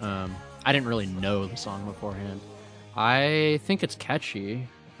 but I didn't really know the song beforehand. I think it's catchy.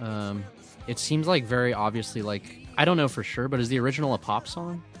 It seems like very obviously like I don't know for sure, but is the original a pop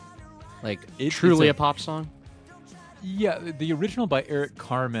song? Like truly a pop song? Yeah, the original by Eric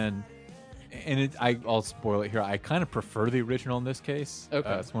Carmen, and I'll spoil it here. I kind of prefer the original in this case.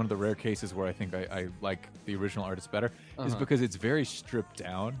 Okay. It's one of the rare cases where I think I like the original artist better, is because it's very stripped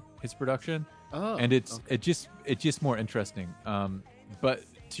down, his production, and it's just more interesting. But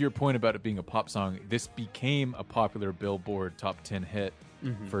to your point about it being a pop song, this became a popular Billboard top 10 hit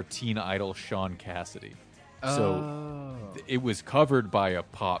for teen idol Sean Cassidy. So it was covered by a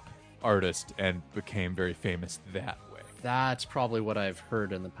pop artist and became very famous that way. That's probably what I've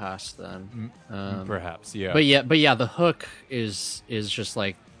heard in the past then. Perhaps, yeah. But yeah, the hook is just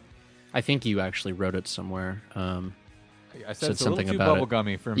like I think you actually wrote it somewhere. I said said it's something a little too about it.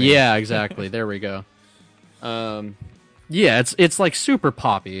 bubblegummy for me. Yeah, exactly. There we go. Yeah, it's like super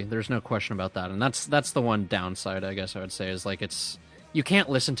poppy. There's no question about that. And that's the one downside, I guess I would say, is like you can't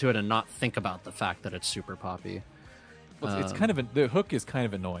listen to it and not think about the fact that it's super poppy. Well, it's kind of the hook is kind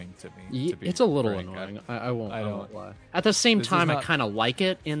of annoying to me. It's a little frank. annoying. I won't lie. At the same This is time, I not- kind of like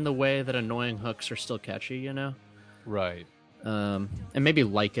it in the way that annoying hooks are still catchy, you know? Right. And maybe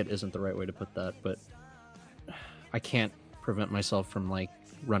like it isn't the right way to put that, but I can't prevent myself from like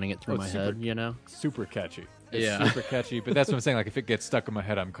running it through my it's super- head, you know? Super catchy. It's Yeah. super catchy, but that's what I'm saying. Like, if it gets stuck in my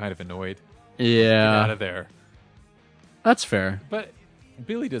head, I'm kind of annoyed. Get out Yeah, of there. that's fair. But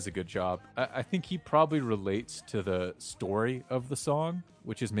Billy does a good job. I think he probably relates to the story of the song,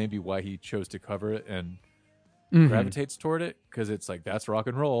 which is maybe why he chose to cover it and gravitates toward it, because it's like, that's rock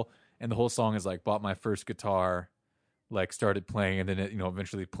and roll. And the whole song is like, bought my first guitar, like started playing, and then it,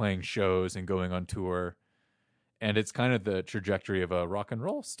 eventually playing shows and going on tour. And it's kind of the trajectory of a rock and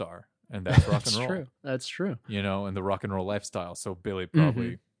roll star. And that's rock and roll. True. That's true. And the rock and roll lifestyle. So Billy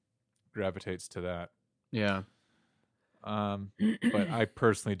probably gravitates to that. Yeah. But I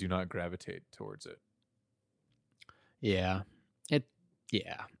personally do not gravitate towards it. Yeah. It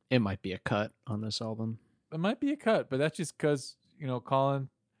might be a cut on this album. It might be a cut, but that's just because, Colin,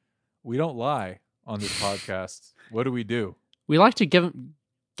 we don't lie on this podcast. What do? We like to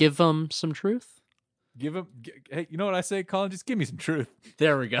give them some truth. Hey, you know what I say, Colin? Just give me some truth.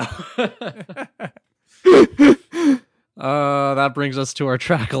 There we go. That brings us to our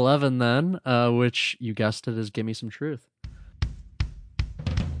track 11 then, which you guessed it is Give Me Some Truth.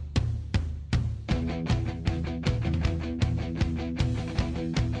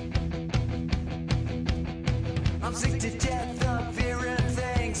 I'm sick to death of hearing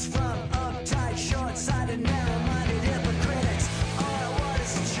things from uptight, short-sighted, narrow-minded hypocrites. All I want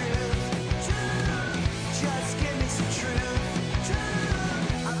is the truth. Just give me some truth.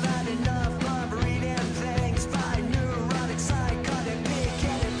 I've had enough of reading things by neurotic, psychotic,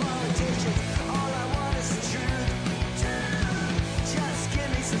 big-headed politicians. All I want is the truth. Just give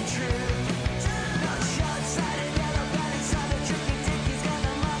me some truth. No short-sighted, yellow-bellied, southern tricky dickies got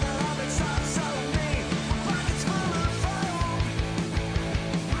the mother of it soft, so me. Pockets full of foam,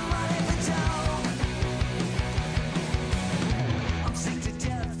 money for dough. I'm sick to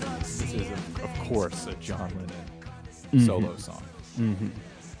death of This seeing is, of course, a John Lennon solo song.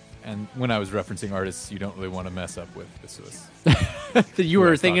 And when I was referencing artists you don't really want to mess up with, this was... You Who I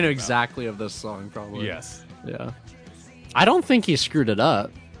were was thinking talking exactly of this song, probably. Yes. Yeah. I don't think he screwed it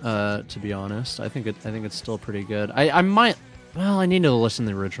up, to be honest. I think it's still pretty good. I might... Well, I need to listen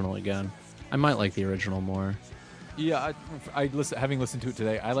to the original again. I might like the original more. Yeah, having listened to it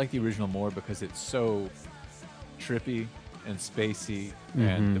today, I like the original more because it's so trippy and spacey,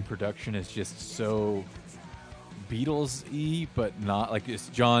 and the production is just so Beatles-y, but not like it's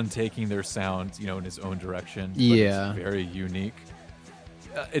John taking their sound, in his own direction. But Yeah. it's very unique.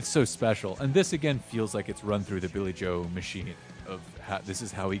 It's so special, and this again feels like it's run through the Billy Joe machine of this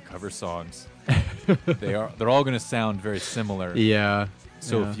is how he covers songs. They're all going to sound very similar. Yeah.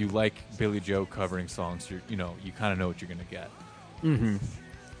 So if you like Billy Joe covering songs, you kind of know what you're going to get.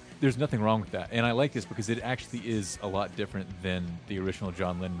 There's nothing wrong with that, and I like this because it actually is a lot different than the original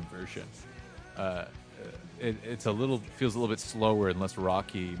John Lennon version. It's feels a little bit slower and less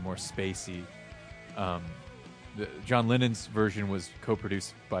rocky, more spacey. John Lennon's version was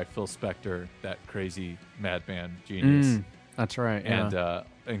co-produced by Phil Spector, that crazy madman genius. That's right. Yeah.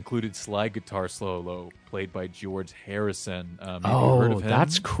 And included slide guitar solo played by George Harrison. Maybe you heard of him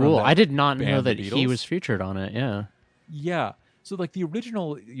That's from cool. that I did not know band, The that he Beatles? was featured on it. Yeah. Yeah. So like the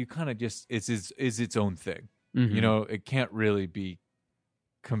original, you kind of just is its own thing. Mhm. You know, it can't really be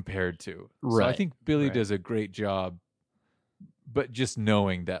compared to. So I Right. think Billy Right. does a great job, but just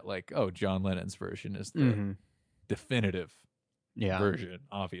knowing that like, oh, John Lennon's version is the definitive Yeah. version,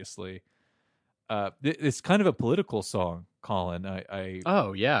 obviously. It's kind of a political song, Colin.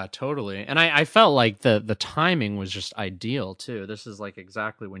 Oh yeah, totally. And I felt like the timing was just ideal too. This is like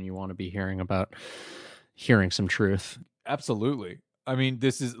exactly when you want to be hearing some truth. Absolutely. I mean,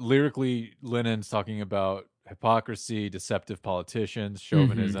 this is lyrically Lennon's talking about hypocrisy, deceptive politicians,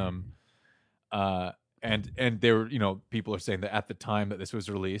 chauvinism, and there, people are saying that at the time that this was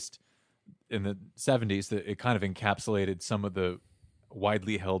released in the 70s, that it kind of encapsulated some of the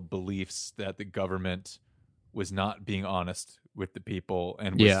widely held beliefs that the government was not being honest with the people,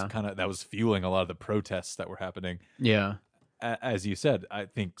 and was that was fueling a lot of the protests that were happening. Yeah. As you said, I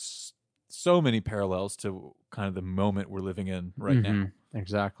think so many parallels to kind of the moment we're living in right now.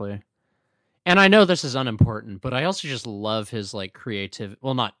 Exactly. And I know this is unimportant, but I also just love his like creative,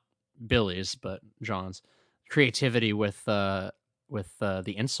 well, not Billy's, but John's creativity with the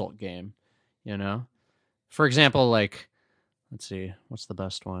insult game, For example, like, let's see, what's the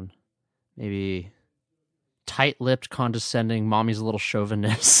best one? Maybe tight-lipped, condescending, mommy's a little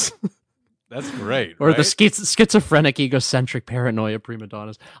chauvinist. That's great. Or right? the schizophrenic, egocentric, paranoia prima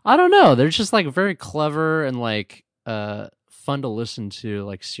donnas. I don't know. They're just like very clever and like fun to listen to,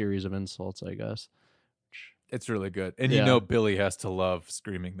 like series of insults, I guess. It's really good. And Billy has to love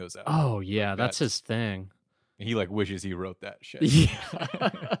screaming those out. Oh yeah, like that's his thing. He like wishes he wrote that shit. Yeah.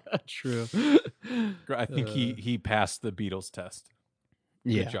 True. I think he passed the Beatles test.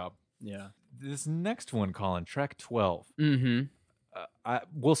 Yeah. Good job. Yeah. This next one, Colin, track 12. Mm-hmm.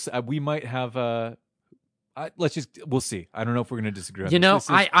 We might have we'll see. I don't know if we're going to disagree on this.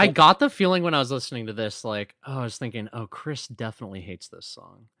 This I got the feeling when I was listening to this, like, I was thinking, oh, Chris definitely hates this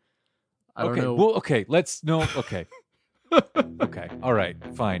song. I don't know. Well, okay. Okay. Okay. All right.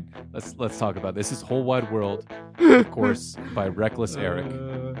 Fine. Let's talk about this. This is Whole Wide World, of course, by Reckless Eric,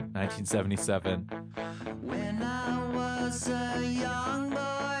 1977. When I was a young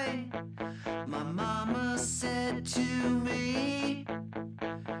boy, my mama said to me,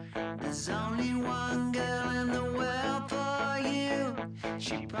 there's only one girl in the world for you.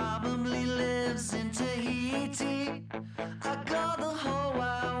 She probably lives in Tahiti. I go the whole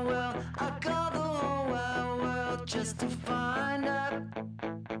wide world. I go the whole wide world just to find her.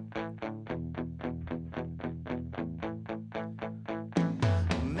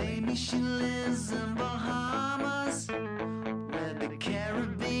 Maybe she lives in Bahamas, where the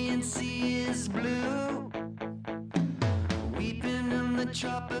Caribbean Sea is blue. Weeping in the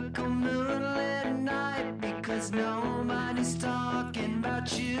tropical moonlit night, because nobody's talking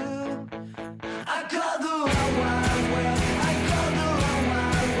about you. I go the whole wide world. I go the whole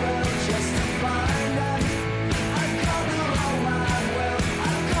wide world just to find out. I go the whole wide world. I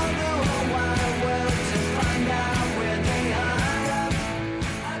go the whole wide world to find out where they hide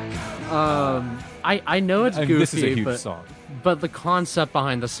up. I know it's goofy, this is a huge song. But the concept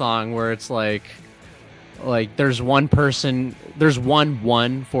behind the song, where it's like there's one for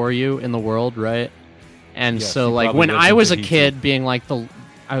you in the world, right? And Yes, so he like probably when lives I in was a Tahiti. kid, being like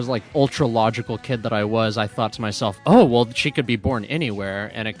I was like ultra logical kid that I was, I thought to myself, oh well, she could be born anywhere,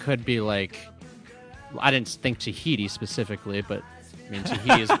 and it could be like, I didn't think Tahiti specifically, but I mean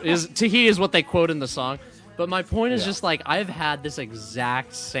Tahiti is what they quote in the song. But my point is just like, I've had this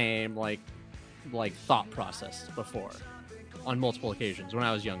exact same like thought process before on multiple occasions when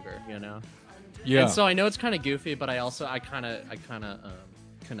I was younger, Yeah. And so I know it's kind of goofy, but I kind of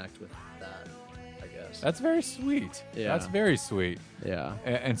connect with that, I guess. That's very sweet. Yeah. That's very sweet. Yeah.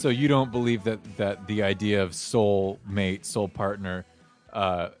 And so you don't believe that the idea of soul mate, soul partner,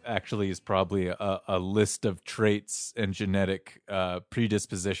 actually is probably a list of traits and genetic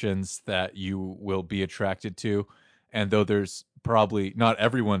predispositions that you will be attracted to. And though there's probably not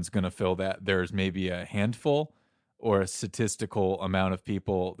everyone's going to fill that, there's maybe a handful or a statistical amount of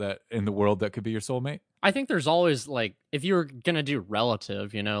people that in the world that could be your soulmate. I think there's always like, if you were going to do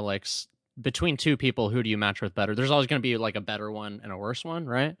relative, like between two people, who do you match with better? There's always going to be like a better one and a worse one,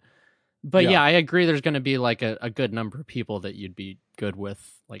 right? But yeah, I agree. There's going to be like a good number of people that you'd be good with,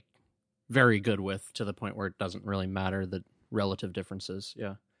 like very good with, to the point where it doesn't really matter the relative differences.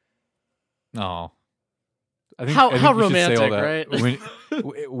 Yeah. Oh, I How you should say romantic, all that. right?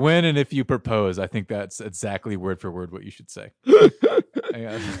 When and if you propose, I think that's exactly word for word what you should say.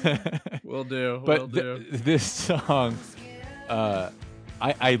 Will do. But this song,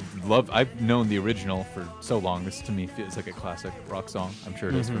 I've known the original for so long. This to me feels like a classic rock song. I'm sure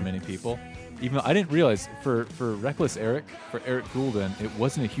it is for many people. Even though I didn't realize for Reckless Eric, for Eric Goulden, it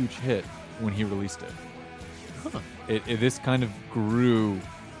wasn't a huge hit when he released it. Huh. This kind of grew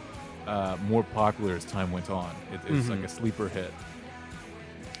more popular as time went on. It's like a sleeper hit,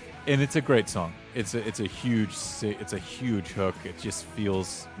 and it's a great song. It's a huge hook. It just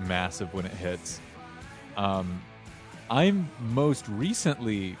feels massive when it hits. I'm most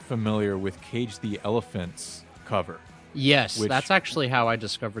recently familiar with Cage the Elephant's cover. Yes, that's actually how I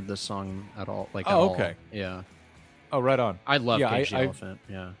discovered this song at all. Okay. Yeah. Oh, right on. I love Cage the Elephant.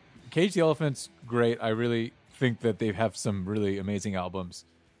 Yeah. Cage the Elephant's great. I really think that they have some really amazing albums.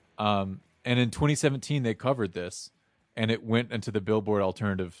 And in 2017, they covered this, and it went into the Billboard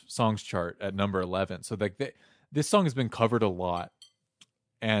Alternative Songs chart at number 11. So this song has been covered a lot.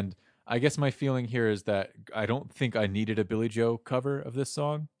 And I guess my feeling here is that I don't think I needed a Billy Joe cover of this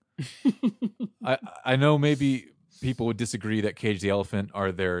song. I know maybe people would disagree that Cage the Elephant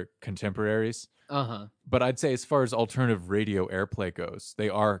are their contemporaries. But I'd say as far as alternative radio airplay goes, they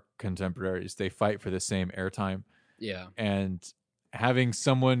are contemporaries. They fight for the same airtime. Yeah. And having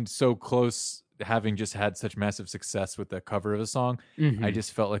someone so close, having just had such massive success with the cover of a song, I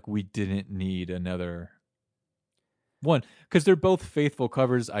just felt like we didn't need another one. Because they're both faithful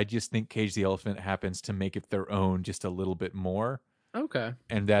covers. I just think Cage the Elephant happens to make it their own just a little bit more. Okay.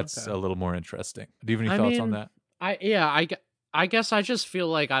 And that's a little more interesting. Do you have any thoughts on that? I guess I just feel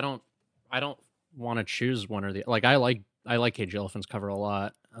like I don't want to choose one or the like. I like Cage the Elephant's cover a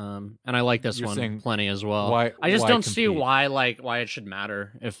lot, and I like this one plenty as well. I just don't see why it should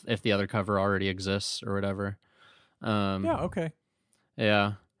matter if the other cover already exists or whatever. Okay.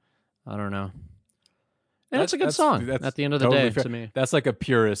 Yeah, I don't know. And it's a good song at the end of the day to me. That's like a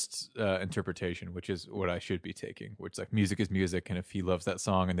purist interpretation, which is what I should be taking. Which like music is music, and if he loves that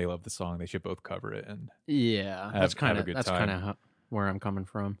song and they love the song, they should both cover it. And that's kind of where I'm coming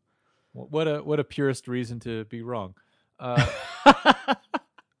from. What a purist reason to be wrong. Wow,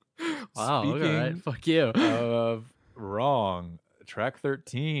 all right, fuck you. Of wrong, track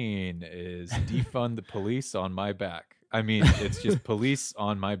 13 is Defund the Police on My Back. I mean, it's just Police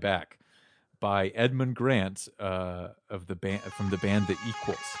on My Back by Edmund Grant of the band from the band The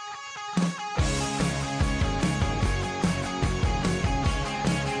Equals.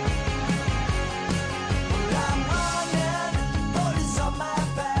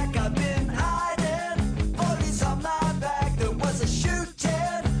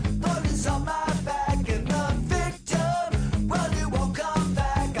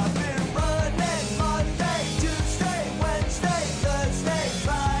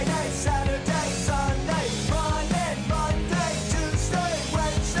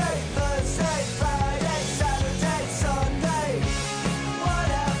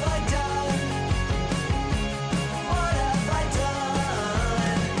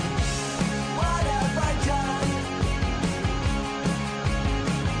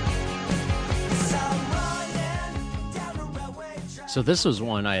 So this was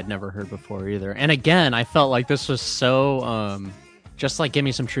one I had never heard before either. And again, I felt like this was so, just like Give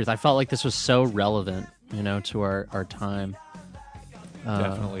Me Some Truth, I felt like this was so relevant, to our time.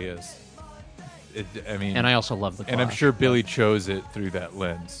 Definitely is. And I also love the Clash. And I'm sure Billy chose it through that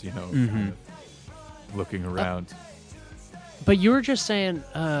lens, kind of looking around. But you were just saying,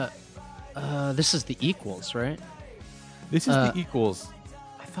 this is The Equals, right? This is The Equals.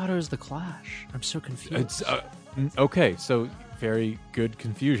 I thought it was the Clash. I'm so confused. Okay, so very good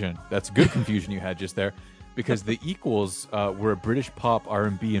confusion. That's good confusion you had just there, because the Equals were a British pop,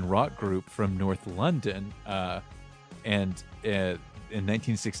 R&B, and rock group from North London, and in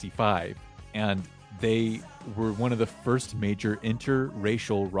 1965, and they were one of the first major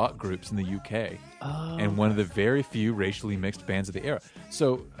interracial rock groups in the UK, and one of the very few racially mixed bands of the era.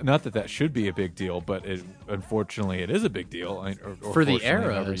 So, not that should be a big deal, but unfortunately, it is a big deal or for the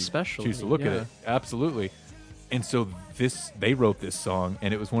era, especially. Choose to look at it, absolutely. And so they wrote this song,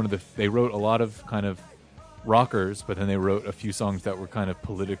 and it was they wrote a lot of kind of rockers, but then they wrote a few songs that were kind of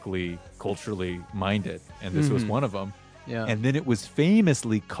politically, culturally minded, and this was one of them. Yeah. And then it was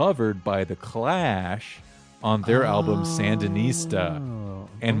famously covered by The Clash on their album Sandinista.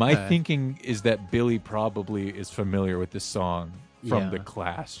 And my thinking is that Billy probably is familiar with this song from the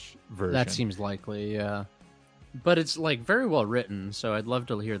Clash version. That seems likely, yeah. But it's like very well written, so I'd love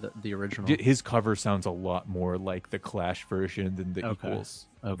to hear the original. His cover sounds a lot more like the Clash version than the Equals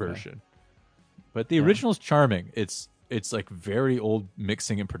version. But the original's charming. It's like very old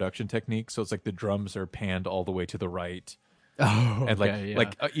mixing and production technique, so it's like the drums are panned all the way to the right. Oh, And okay,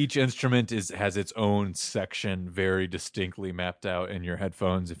 like each instrument has its own section very distinctly mapped out in your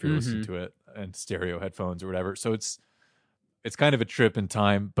headphones if you're listening to it, and stereo headphones or whatever. So it's kind of a trip in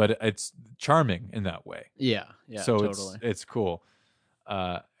time, but it's charming in that way. Yeah, So totally. it's cool.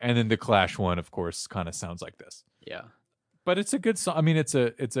 And then the Clash one, of course, kind of sounds like this. Yeah. But it's a good song. I mean, it's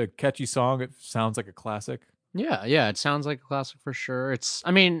a catchy song. It sounds like a classic. Yeah, it sounds like a classic for sure. It's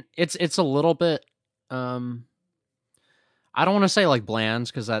a little bit I don't want to say like bland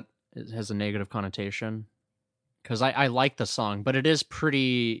because that has a negative connotation. Because I like the song, but it is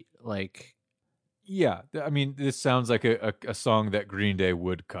pretty like. Yeah, I mean, this sounds like a song that Green Day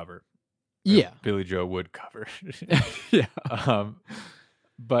would cover. Yeah, Billy Joe would cover. yeah.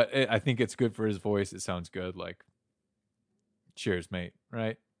 But I think it's good for his voice. It sounds good. Like, cheers, mate.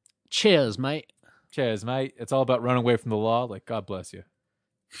 Right? Cheers, mate. Cheers, mate. It's all about running away from the law. Like, God bless you.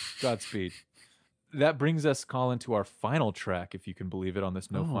 Godspeed. That brings us, Colin, to our final track, if you can believe it, on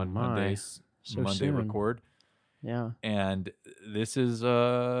this No Fun Mondays Monday soon. record. Yeah. And this is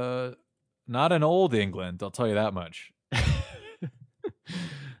not an old England, I'll tell you that much.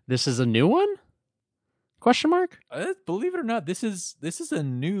 This is a new one? Question mark? Believe it or not, this is a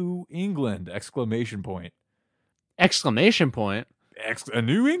new England! Exclamation point. Exclamation point. A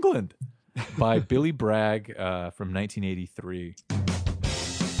new England by Billy Bragg from 1983.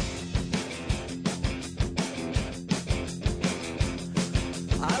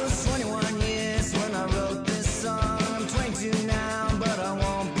 I was 21 years when I wrote this song. I'm 22 now, but I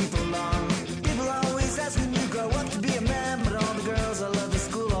won't be for long. People always ask when you grow up to be a man, but all the girls I love at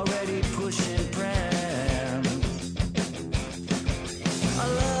school already pushing pram. I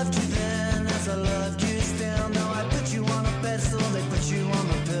loved you then as I loved you still. No, I put you on a pedestal, they put you on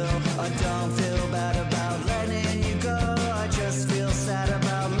the pill. I don't feel bad about letting you go. I just feel sad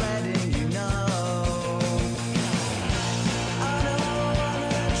about letting you know. I don't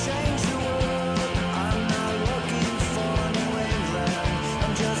wanna change the world. I'm not looking for New England.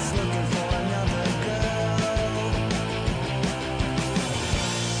 I'm just looking for another girl.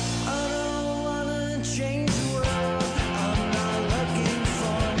 I don't wanna change the world. I'm not looking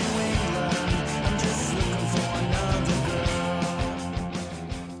for New England. I'm just looking for another girl.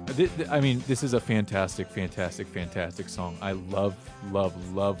 I mean, this is a fantastic, fantastic, fantastic song. I love, love,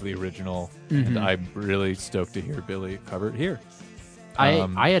 love the original, and I'm really stoked to hear Billy cover it here.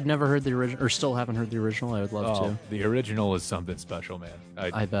 I had never heard the original, or still haven't heard the original. I would love to. The original is something special, man.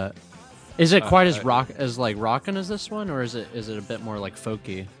 I bet. Is it quite as rockin' as this one, or is it a bit more like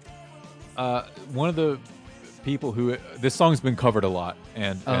folky? One of the people who this song's been covered a lot,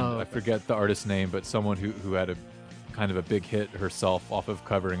 and okay. I forget the artist's name, but someone who had a kind of a big hit herself off of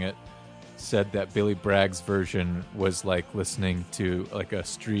covering it said that Billy Bragg's version was like listening to like a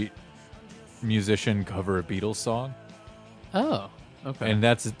street musician cover a Beatles song. Oh, okay. And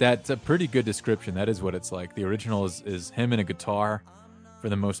that's a pretty good description. That is what it's like. The original is him and a guitar for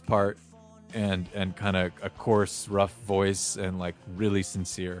the most part, and kind of a coarse, rough voice, and like really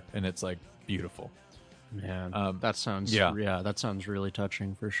sincere, and it's like beautiful. Man, that sounds that sounds really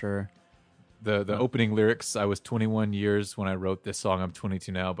touching for sure. The opening lyrics, I was 21 years when I wrote this song. I'm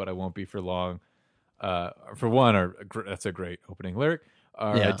 22 now, but I won't be for long. For one, that's a great opening lyric.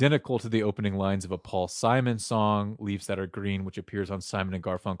 Are identical to the opening lines of a Paul Simon song, Leaves That Are Green, which appears on Simon and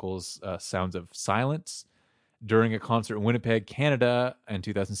Garfunkel's Sounds of Silence. During a concert in Winnipeg, Canada in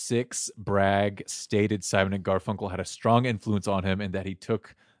 2006, Bragg stated Simon and Garfunkel had a strong influence on him and that he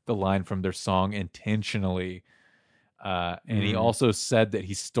took the line from their song intentionally. And he also said that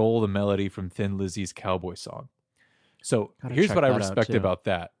he stole the melody from Thin Lizzy's Cowboy song. So here's what I respect about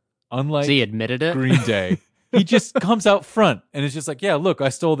that. Unlike he admitted it? Green Day, he just comes out front and is just like, yeah, look, I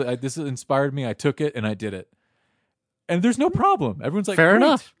stole that. This inspired me. I took it and I did it. And there's no problem. Everyone's like, fair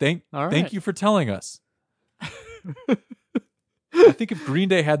enough. Thank you for telling us. I think if Green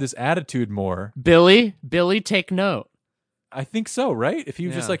Day had this attitude more, Billy, take note. I think so, right? If he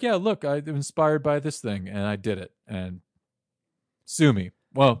was just like, yeah, look, I'm inspired by this thing and I did it, and sue me.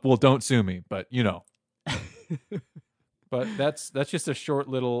 Well, don't sue me, but you know. But that's just a short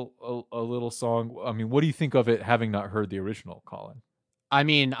little song. I mean, what do you think of it having not heard the original, Colin? I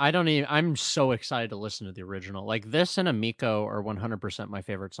mean, I'm so excited to listen to the original. Like this and Amico are 100% my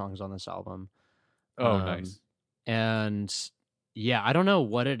favorite songs on this album. Oh, nice. And yeah, I don't know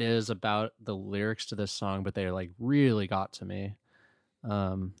what it is about the lyrics to this song, but they like really got to me.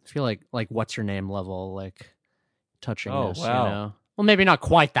 I feel like what's your name level, like touching this, you know? Well, maybe not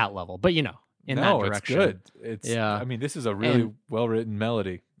quite that level, but you know, in that direction. No, it's good. It's I mean, this is a really well written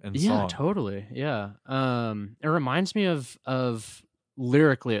melody and song. Yeah, totally. Yeah. It reminds me of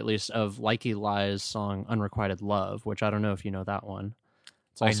lyrically at least, of Likey Lie's song "Unrequited Love," which I don't know if you know that one.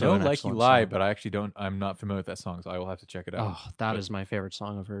 It's I also know an Like You excellent Lie, song. but I actually don't. I'm not familiar with that song, so I will have to check it out. Oh, that is my favorite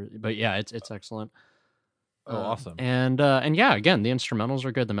song of her. But yeah, it's excellent. Oh, awesome. And yeah, again, the instrumentals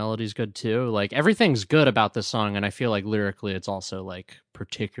are good. The melody's good too. Like everything's good about this song, and I feel like lyrically, it's also like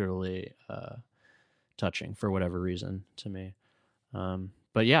particularly touching for whatever reason to me.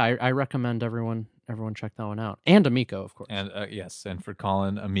 But yeah, I recommend everyone check that one out, and Amico, of course. And yes, and for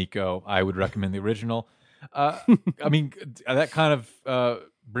Colin Amico, I would recommend the original. Uh, I mean, that kind of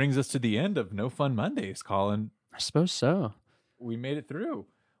brings us to the end of No Fun Mondays, Colin. I suppose so. We made it through.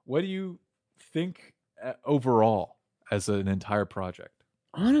 What do you think overall as an entire project?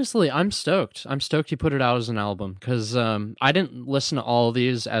 Honestly, I'm stoked. I'm stoked you put it out as an album because I didn't listen to all of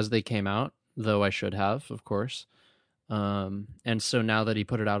these as they came out, though I should have, of course. And so now that he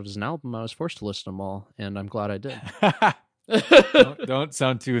put it out as an album, I was forced to listen to them all, and I'm glad I did. don't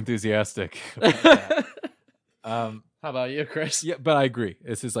sound too enthusiastic. How about you, Chris? Yeah, but I agree.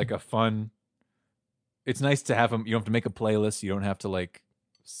 This is like a fun. It's nice to have them. You don't have to make a playlist. You don't have to like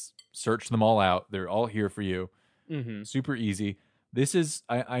search them all out. They're all here for you. Mm-hmm. Super easy. This is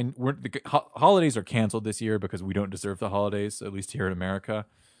the holidays are canceled this year because we don't deserve the holidays, at least here in America.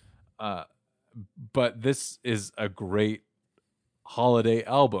 But this is a great holiday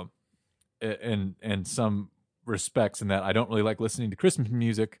album in some respects, in that I don't really like listening to Christmas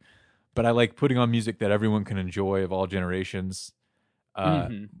music, but I like putting on music that everyone can enjoy of all generations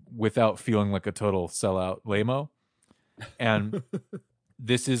without feeling like a total sellout lame-o. And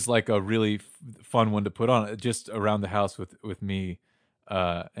this is like a really fun one to put on just around the house with me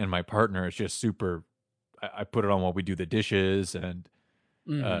and my partner. It's just super. I put it on while we do the dishes and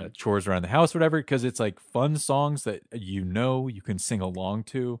chores around the house, whatever, because it's like fun songs that you can sing along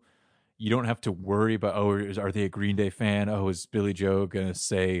to. You don't have to worry about, are they a Green Day fan? Oh, is Billy Joe gonna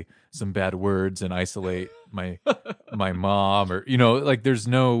say some bad words and isolate my mom? Or like there's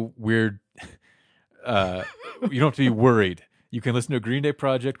no weird. You don't have to be worried. You can listen to a Green Day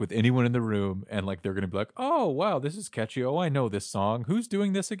project with anyone in the room, and like they're gonna be like, "Oh wow, this is catchy. Oh, I know this song. Who's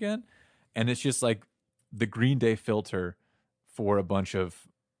doing this again?" And it's just like the Green Day filter for a bunch of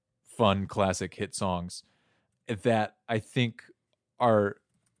fun classic hit songs that I think are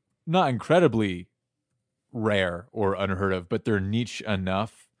not incredibly rare or unheard of, but they're niche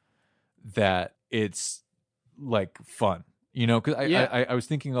enough that it's like fun. Because I was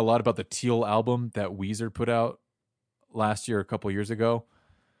thinking a lot about the Teal album that Weezer put out last year, a couple years ago.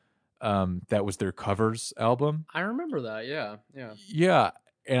 That was their covers album. I remember that. Yeah. Yeah.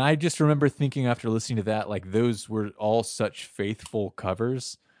 And I just remember thinking after listening to that, like those were all such faithful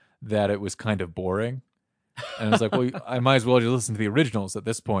covers that it was kind of boring. And I was like, well, I might as well just listen to the originals at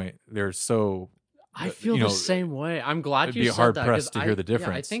this point. They're so. I feel the same way. I'm glad you said that. It'd be hard pressed to hear the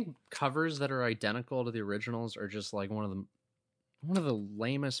difference. Yeah, I think covers that are identical to the originals are just like one of the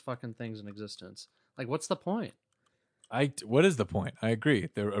lamest fucking things in existence. Like, what's the point? What is the point? I agree.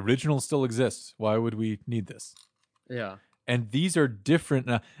 The original still exists. Why would we need this? Yeah. And these are different.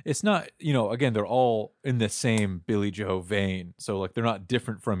 It's not, again, they're all in the same Billy Joe vein. So like they're not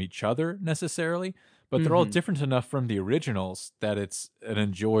different from each other necessarily, but they're all different enough from the originals that it's an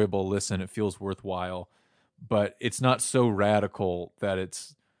enjoyable listen. It feels worthwhile, but it's not so radical that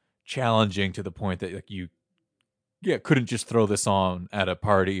it's challenging to the point that like you couldn't just throw this on at a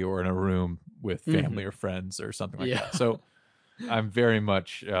party or in a room with family or friends or something like that. So I'm very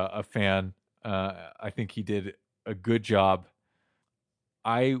much a fan. I think he did a good job.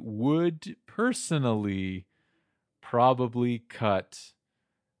 I would personally probably cut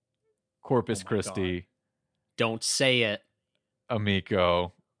Corpus Christi. God. Don't say it.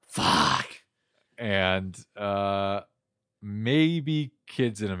 Amico. Fuck. And maybe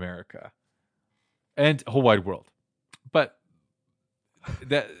Kids in America. And Whole Wide World. But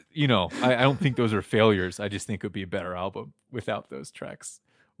that, I don't think those are failures. I just think it would be a better album without those tracks.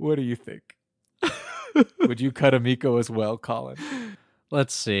 What do you think? Would you cut Amico as well, Colin?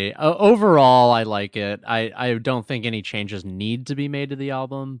 Let's see. Overall, I like it. I don't think any changes need to be made to the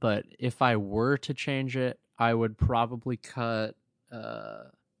album, but if I were to change it, I would probably cut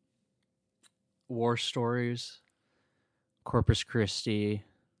War Stories, Corpus Christi.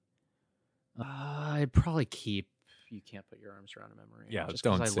 I'd probably keep You Can't Put Your Arms Around a Memory. Yeah, just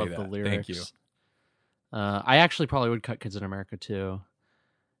don't I say love that. The lyrics. Thank you. I actually probably would cut Kids in America too.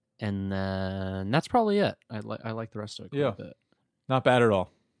 And then that's probably it. I like the rest of it quite a bit. Not bad at all.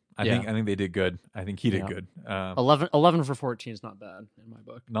 I think they did good. I think he did good. 11 for 14 is not bad in my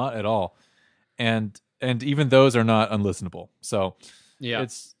book. Not at all. And even those are not unlistenable. So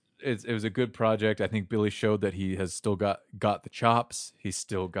it was a good project. I think Billy showed that he has still got the chops. He's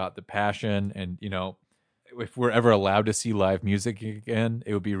still got the passion. And, you know, if we're ever allowed to see live music again,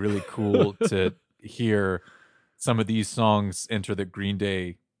 it would be really cool to hear some of these songs enter the Green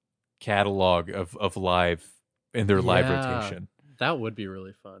Day catalog of live in their live rotation. That would be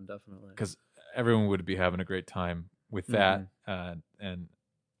really fun, definitely. Because everyone would be having a great time with that. And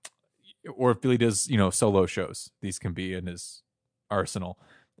or if Billy does, you know, solo shows, these can be in his arsenal.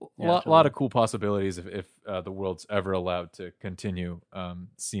 A lot of cool possibilities if the world's ever allowed to continue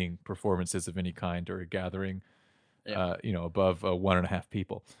seeing performances of any kind or a gathering, you know, above 1.5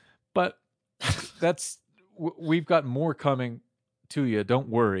 people. But we've got more coming to you. Don't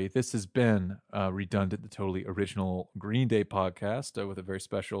worry. This has been Redundant, the totally original Green Day podcast with a very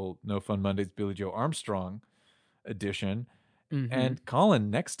special No Fun Mondays Billy Joe Armstrong edition. And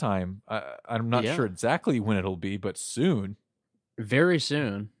Colin, next time, I'm not sure exactly when it'll be, but soon. Very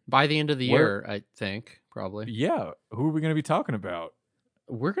soon. By the end of the year, I think, probably. Yeah. Who are we going to be talking about?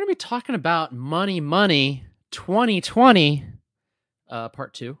 We're going to be talking about Money 2020,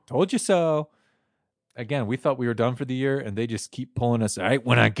 part 2. Told you so. Again, we thought we were done for the year, and they just keep pulling us. Right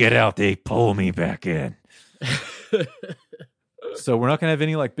when I get out, they pull me back in. So we're not going to have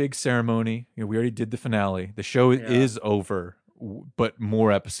any like big ceremony. You know, we already did the finale. The show is over, but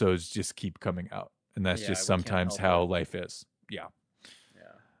more episodes just keep coming out. And that's just sometimes how life is. Yeah.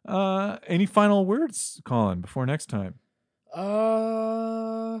 Any final words, Colin, before next time?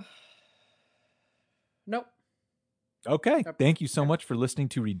 Nope. Okay. Thank you so much for listening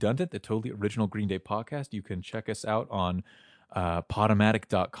to Redundant, the totally original Green Day podcast. You can check us out on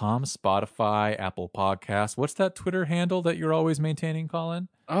Podomatic.com, Spotify, Apple Podcasts. What's that Twitter handle that you're always maintaining, Colin?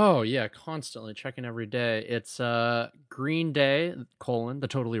 Oh, yeah, constantly checking every day. It's Green Day, the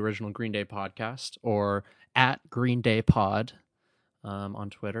totally original Green Day podcast, or at Green Day Pod on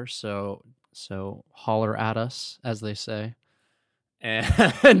Twitter. So holler at us, as they say.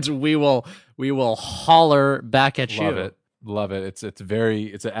 And we will holler back at you. Love it.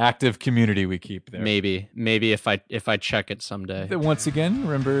 It's an active community we keep there. Maybe if I check it someday. Once again,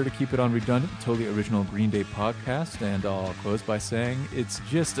 remember to keep it on Redundant, the totally original Green Day podcast, and I'll close by saying it's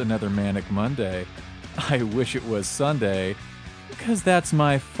just another manic Monday. I wish it was Sunday, because that's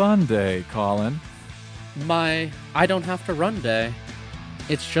my fun day, Colin. My I don't have to run day.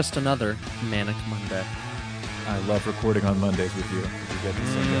 It's just another manic Monday. I love recording on Mondays with you. If you get to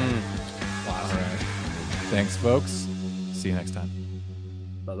Sunday. Wow. All right. Thanks, folks. See you next time.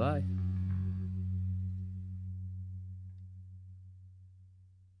 Bye-bye.